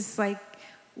Jesus like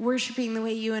worshiping the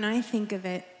way you and I think of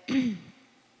it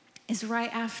is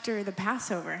right after the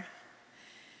Passover,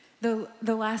 the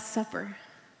Last Supper.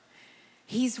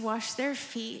 He's washed their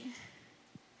feet.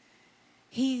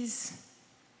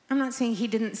 I'm not saying he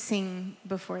didn't sing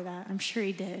before that. I'm sure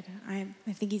he did. I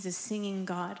think he's a singing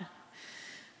God.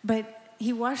 But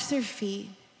he washed their feet.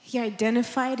 He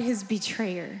identified his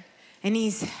betrayer. And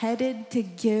he's headed to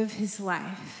give his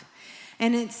life.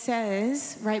 And it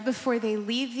says, right before they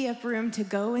leave the upper room to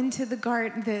go into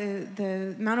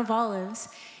the Mount of Olives,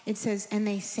 it says, and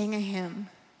they sang a hymn.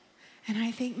 And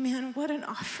I think, man, what an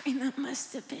offering that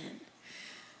must have been.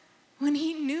 When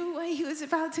he knew what he was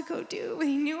about to go do, when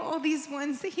he knew all these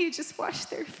ones that he had just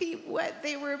washed their feet wet,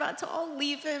 they were about to all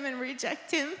leave him and reject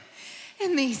him.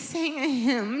 And they sang a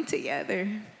hymn together.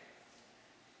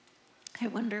 I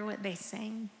wonder what they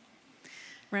sang.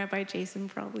 Rabbi Jason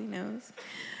probably knows.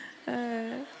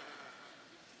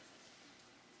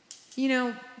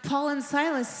 Paul and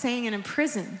Silas sang in a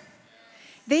prison.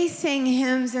 They sang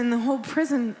hymns and the whole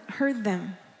prison heard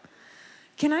them.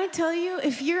 Can I tell you,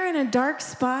 if you're in a dark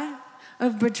spot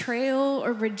of betrayal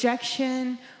or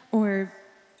rejection or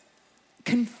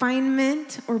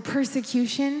confinement or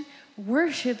persecution,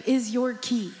 worship is your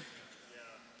key.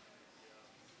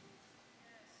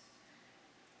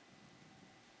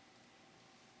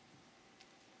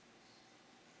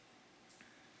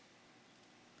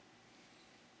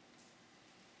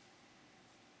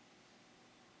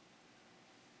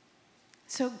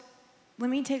 So let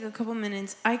me take a couple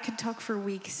minutes. I could talk for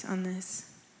weeks on this.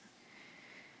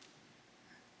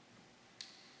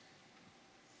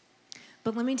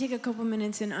 But let me take a couple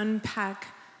minutes and unpack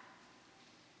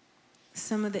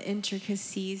some of the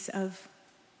intricacies of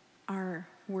our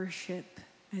worship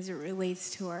as it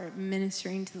relates to our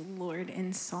ministering to the Lord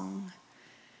in song.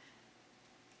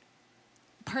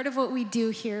 Part of what we do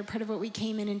here, part of what we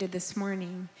came in and did this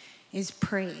morning is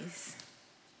praise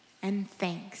and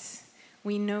thanks.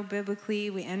 We know biblically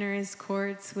we enter his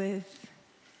courts with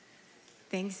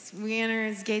thanks. We enter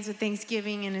his gates with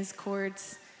thanksgiving and his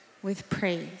courts with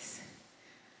praise.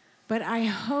 But I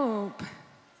hope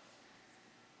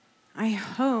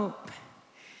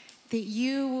that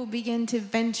you will begin to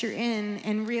venture in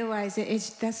and realize that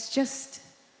that's just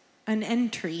an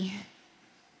entry.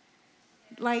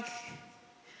 Like,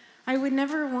 I would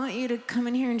never want you to come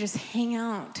in here and just hang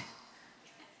out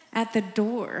at the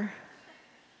door.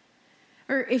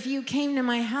 Or if you came to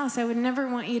my house, I would never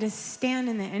want you to stand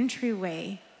in the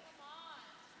entryway.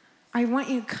 I want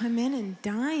you to come in and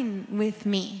dine with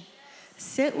me.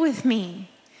 Sit with me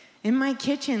in my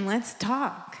kitchen. Let's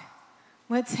talk.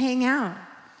 Let's hang out.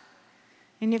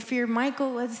 And if you're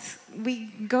Michael, we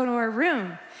go to our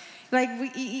room.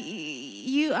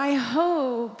 I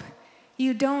hope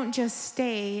you don't just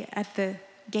stay at the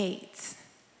gates.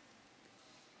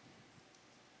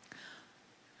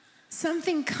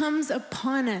 Something comes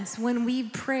upon us when we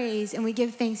praise and we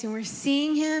give thanks and we're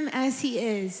seeing him as he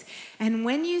is. And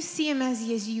when you see him as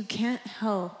he is, you can't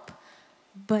help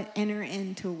but enter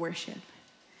into worship.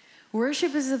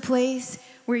 Worship is a place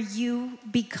where you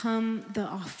become the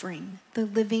offering, the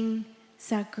living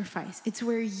sacrifice. It's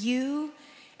where you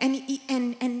and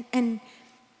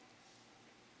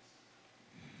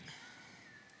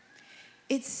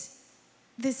it's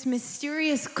this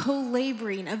mysterious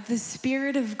co-laboring of the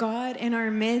Spirit of God in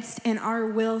our midst and our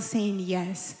will saying,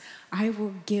 yes, I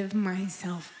will give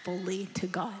myself fully to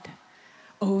God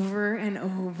over and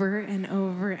over and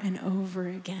over and over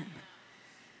again.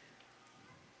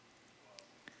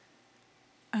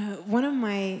 One of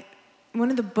my one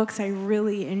of the books I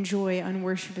really enjoy on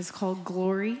worship is called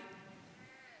Glory.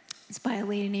 It's by a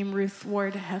lady named Ruth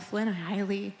Ward Heflin. I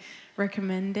highly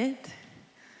recommend it.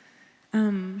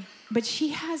 But she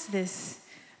has this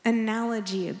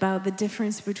analogy about the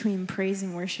difference between praise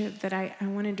and worship that I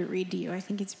wanted to read to you. I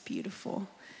think it's beautiful.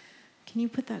 Can you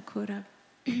put that quote up?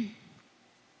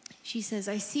 She says,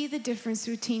 "I see the difference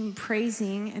between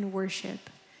praising and worship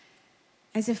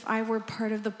as if I were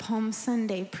part of the Palm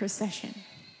Sunday procession.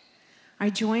 I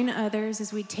join others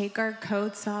as we take our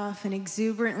coats off and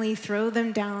exuberantly throw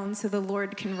them down so the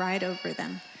Lord can ride over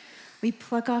them. We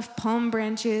pluck off palm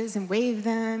branches and wave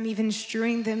them, even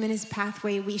strewing them in his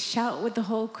pathway. We shout with the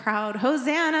whole crowd,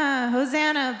 'Hosanna,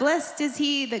 Hosanna, blessed is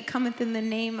he that cometh in the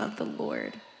name of the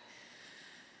Lord.'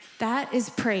 That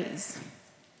is praise.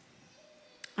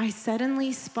 I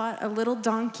suddenly spot a little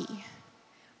donkey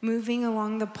moving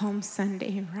along the Palm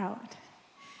Sunday route.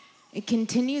 It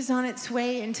continues on its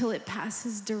way until it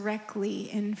passes directly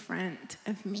in front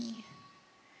of me.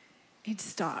 It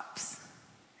stops.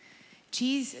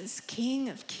 Jesus, King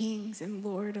of kings and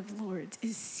Lord of lords,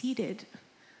 is seated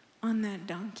on that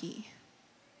donkey.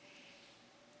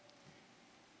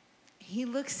 He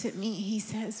looks at me. He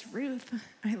says, 'Ruth,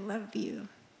 I love you.'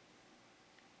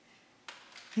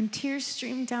 And tears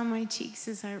stream down my cheeks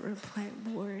as I reply,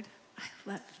 'Lord, I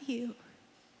love you.'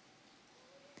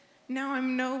 Now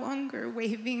I'm no longer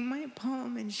waving my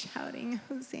palm and shouting,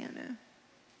 'Hosanna.'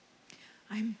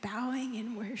 I'm bowing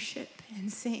in worship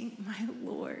and saying, 'My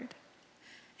Lord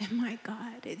and my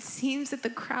God.' It seems that the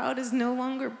crowd is no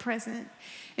longer present.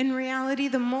 In reality,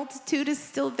 the multitude is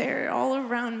still there all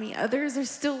around me. Others are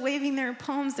still waving their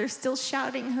palms. They're still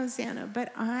shouting, 'Hosanna.'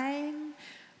 But I'm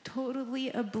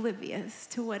totally oblivious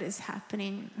to what is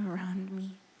happening around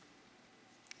me.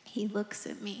 He looks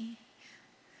at me,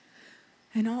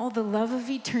 and all the love of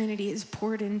eternity is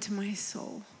poured into my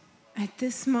soul. At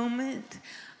this moment,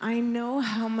 I know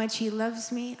how much he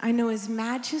loves me. I know his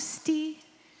majesty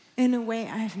in a way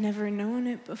I've never known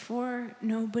it before.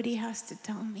 Nobody has to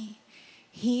tell me.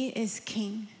 He is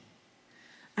king.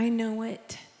 I know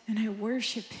it, and I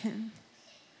worship him,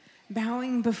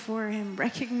 bowing before him,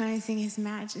 recognizing his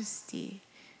majesty,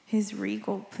 his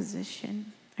regal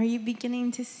position. Are you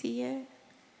beginning to see it?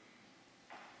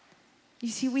 You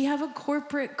see, we have a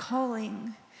corporate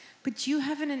calling, but you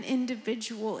have an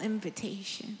individual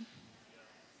invitation.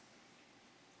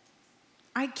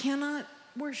 I cannot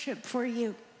worship for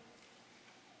you.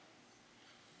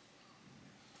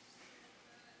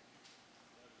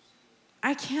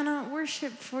 I cannot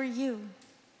worship for you.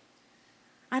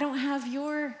 I don't have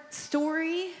your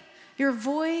story, your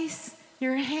voice,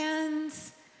 your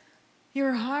hands,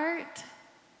 your heart.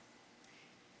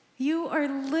 You are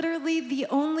literally the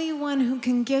only one who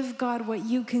can give God what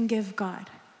you can give God.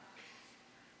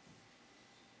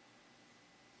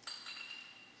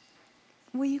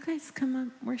 Will you guys come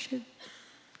up, worship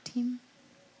team?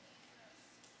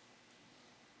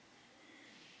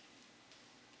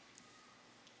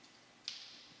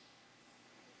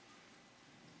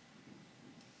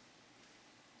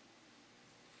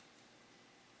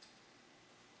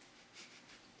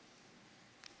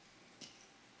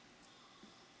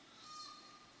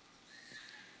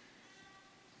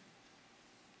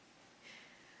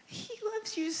 He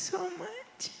loves you so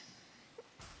much.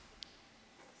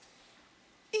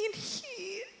 And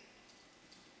he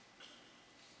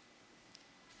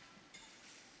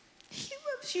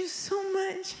loves you so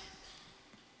much.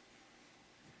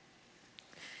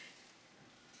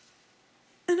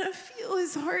 And I feel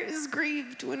his heart is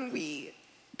grieved when we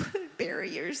put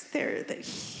barriers there that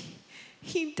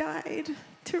he died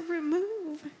to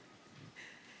remove.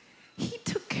 He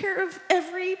took care of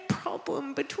every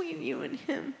problem between you and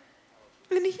him.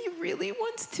 And he really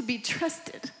wants to be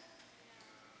trusted.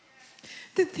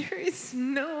 That there is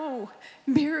no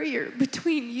barrier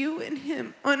between you and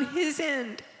him on his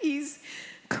end. He's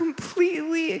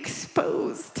completely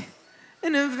exposed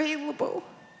and available.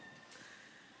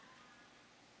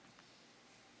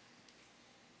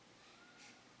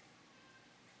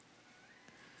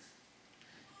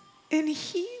 And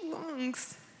he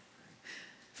longs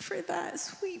for that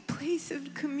sweet place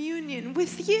of communion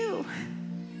with you.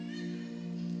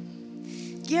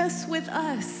 Yes, with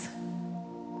us,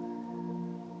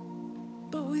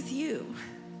 but with you.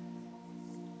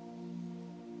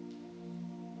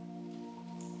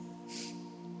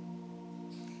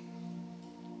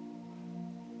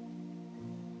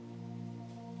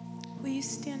 Will you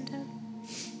stand up?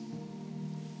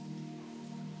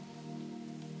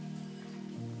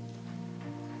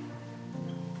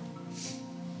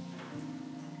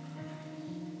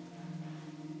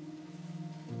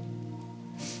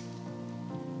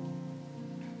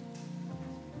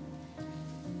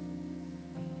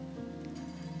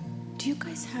 Do you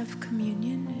guys have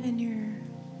communion in your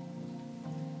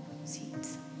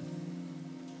seats?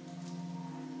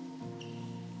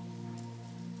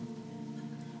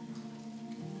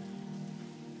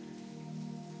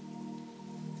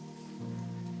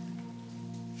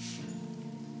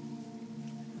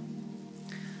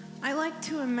 I like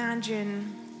to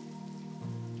imagine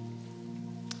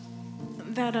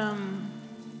that I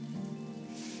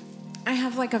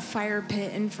have like a fire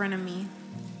pit in front of me.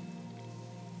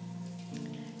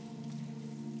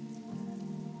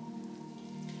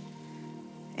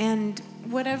 And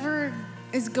whatever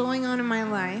is going on in my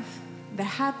life, the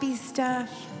happy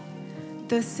stuff,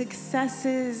 the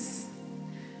successes,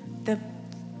 the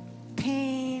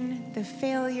pain, the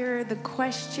failure, the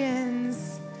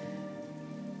questions,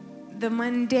 the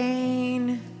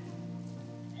mundane,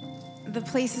 the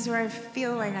places where I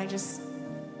feel like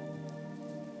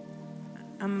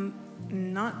I'm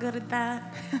not good at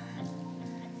that.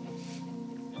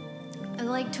 I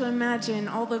like to imagine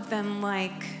all of them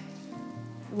like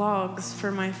logs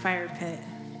for my fire pit.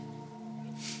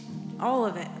 All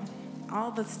of it.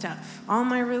 All the stuff. All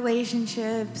my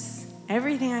relationships.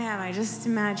 Everything I have, I just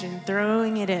imagine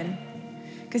throwing it in.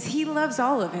 Because He loves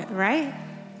all of it, right?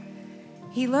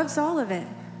 He loves all of it.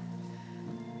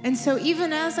 And so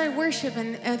even as I worship,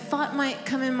 and a thought might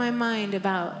come in my mind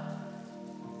about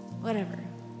whatever.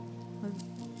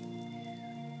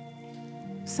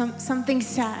 Something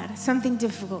sad, something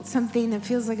difficult, something that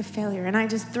feels like a failure, and I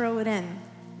just throw it in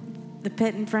the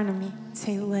pit in front of me.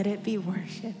 Say, let it be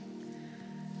worship.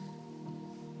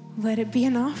 Let it be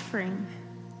an offering.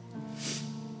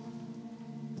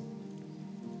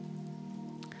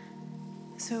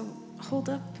 So hold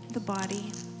up the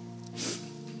body.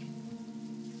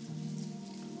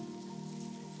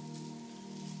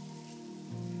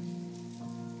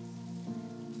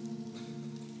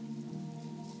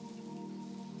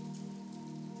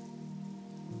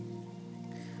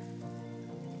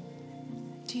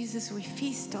 Jesus, we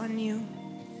feast on you.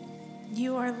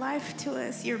 You are life to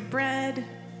us. You're bread.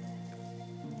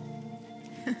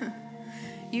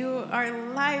 You are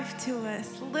life to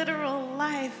us, literal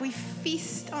life. We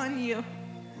feast on you.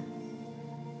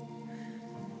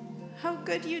 How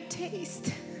good you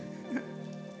taste.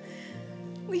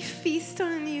 We feast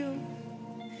on you.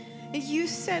 And you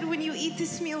said when you eat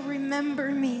this meal,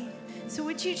 remember me. So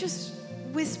would you just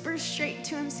whisper straight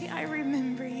to him, say, I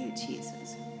remember you,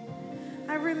 Jesus.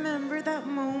 I remember that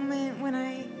moment when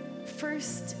I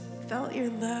first felt your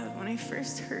love, when I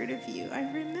first heard of you. I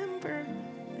remember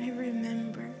you.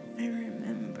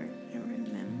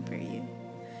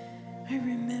 I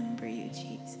remember you,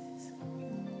 Jesus.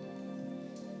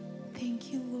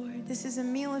 Thank you, Lord. This is a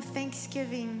meal of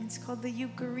thanksgiving. It's called the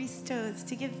Eucharisto. It's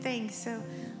to give thanks. So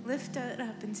lift it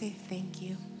up and say, thank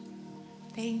you.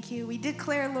 Thank you. We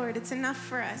declare, Lord, it's enough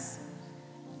for us.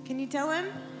 Can you tell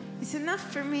him? It's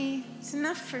enough for me. It's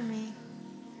enough for me.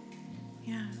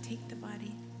 Yeah, take the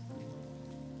body.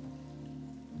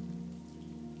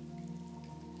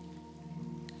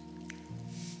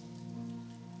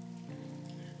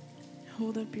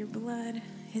 Hold up your blood,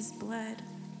 his blood.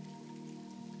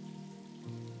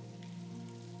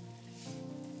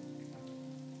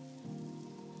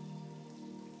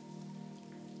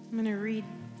 I'm going to read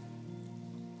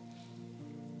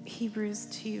Hebrews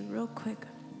to you real quick.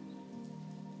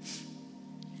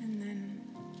 And then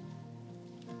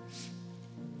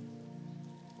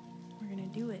we're going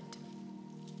to do it.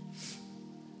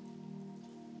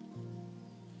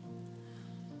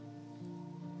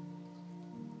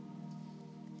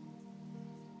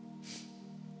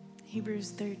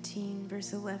 Hebrews 13,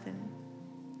 verse 11.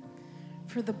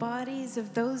 For the bodies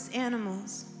of those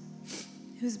animals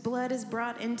whose blood is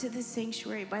brought into the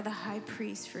sanctuary by the high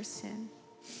priest for sin,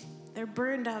 they're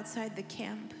burned outside the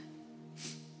camp.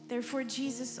 Therefore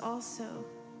Jesus also,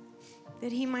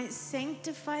 that he might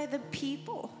sanctify the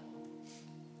people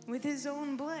with his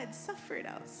own blood, suffered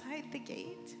outside the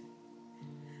gate.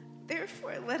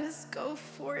 Therefore let us go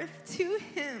forth to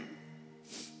him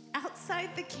outside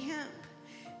the camp,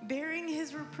 bearing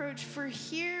his reproach, for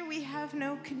here we have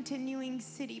no continuing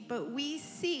city, but we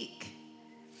seek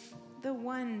the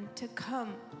one to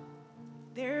come.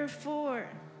 Therefore,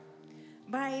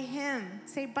 by him,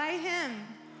 say by him,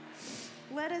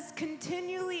 let us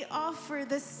continually offer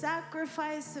the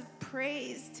sacrifice of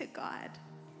praise to God.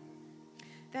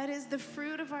 That is the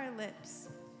fruit of our lips,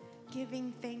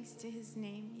 giving thanks to his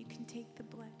name. You can take the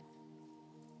blood.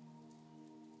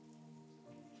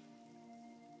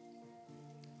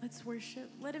 Let's worship.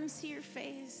 Let him see your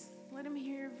face. Let him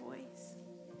hear your voice.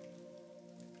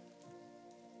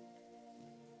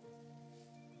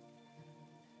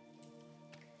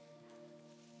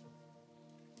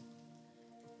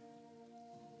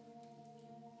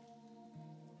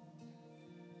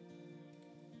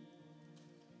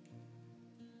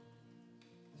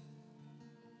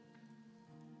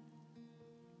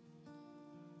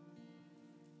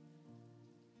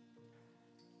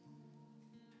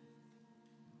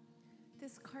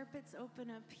 this carpet's open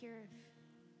up here.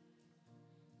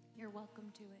 You're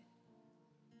welcome to it.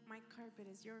 My carpet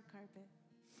is your carpet.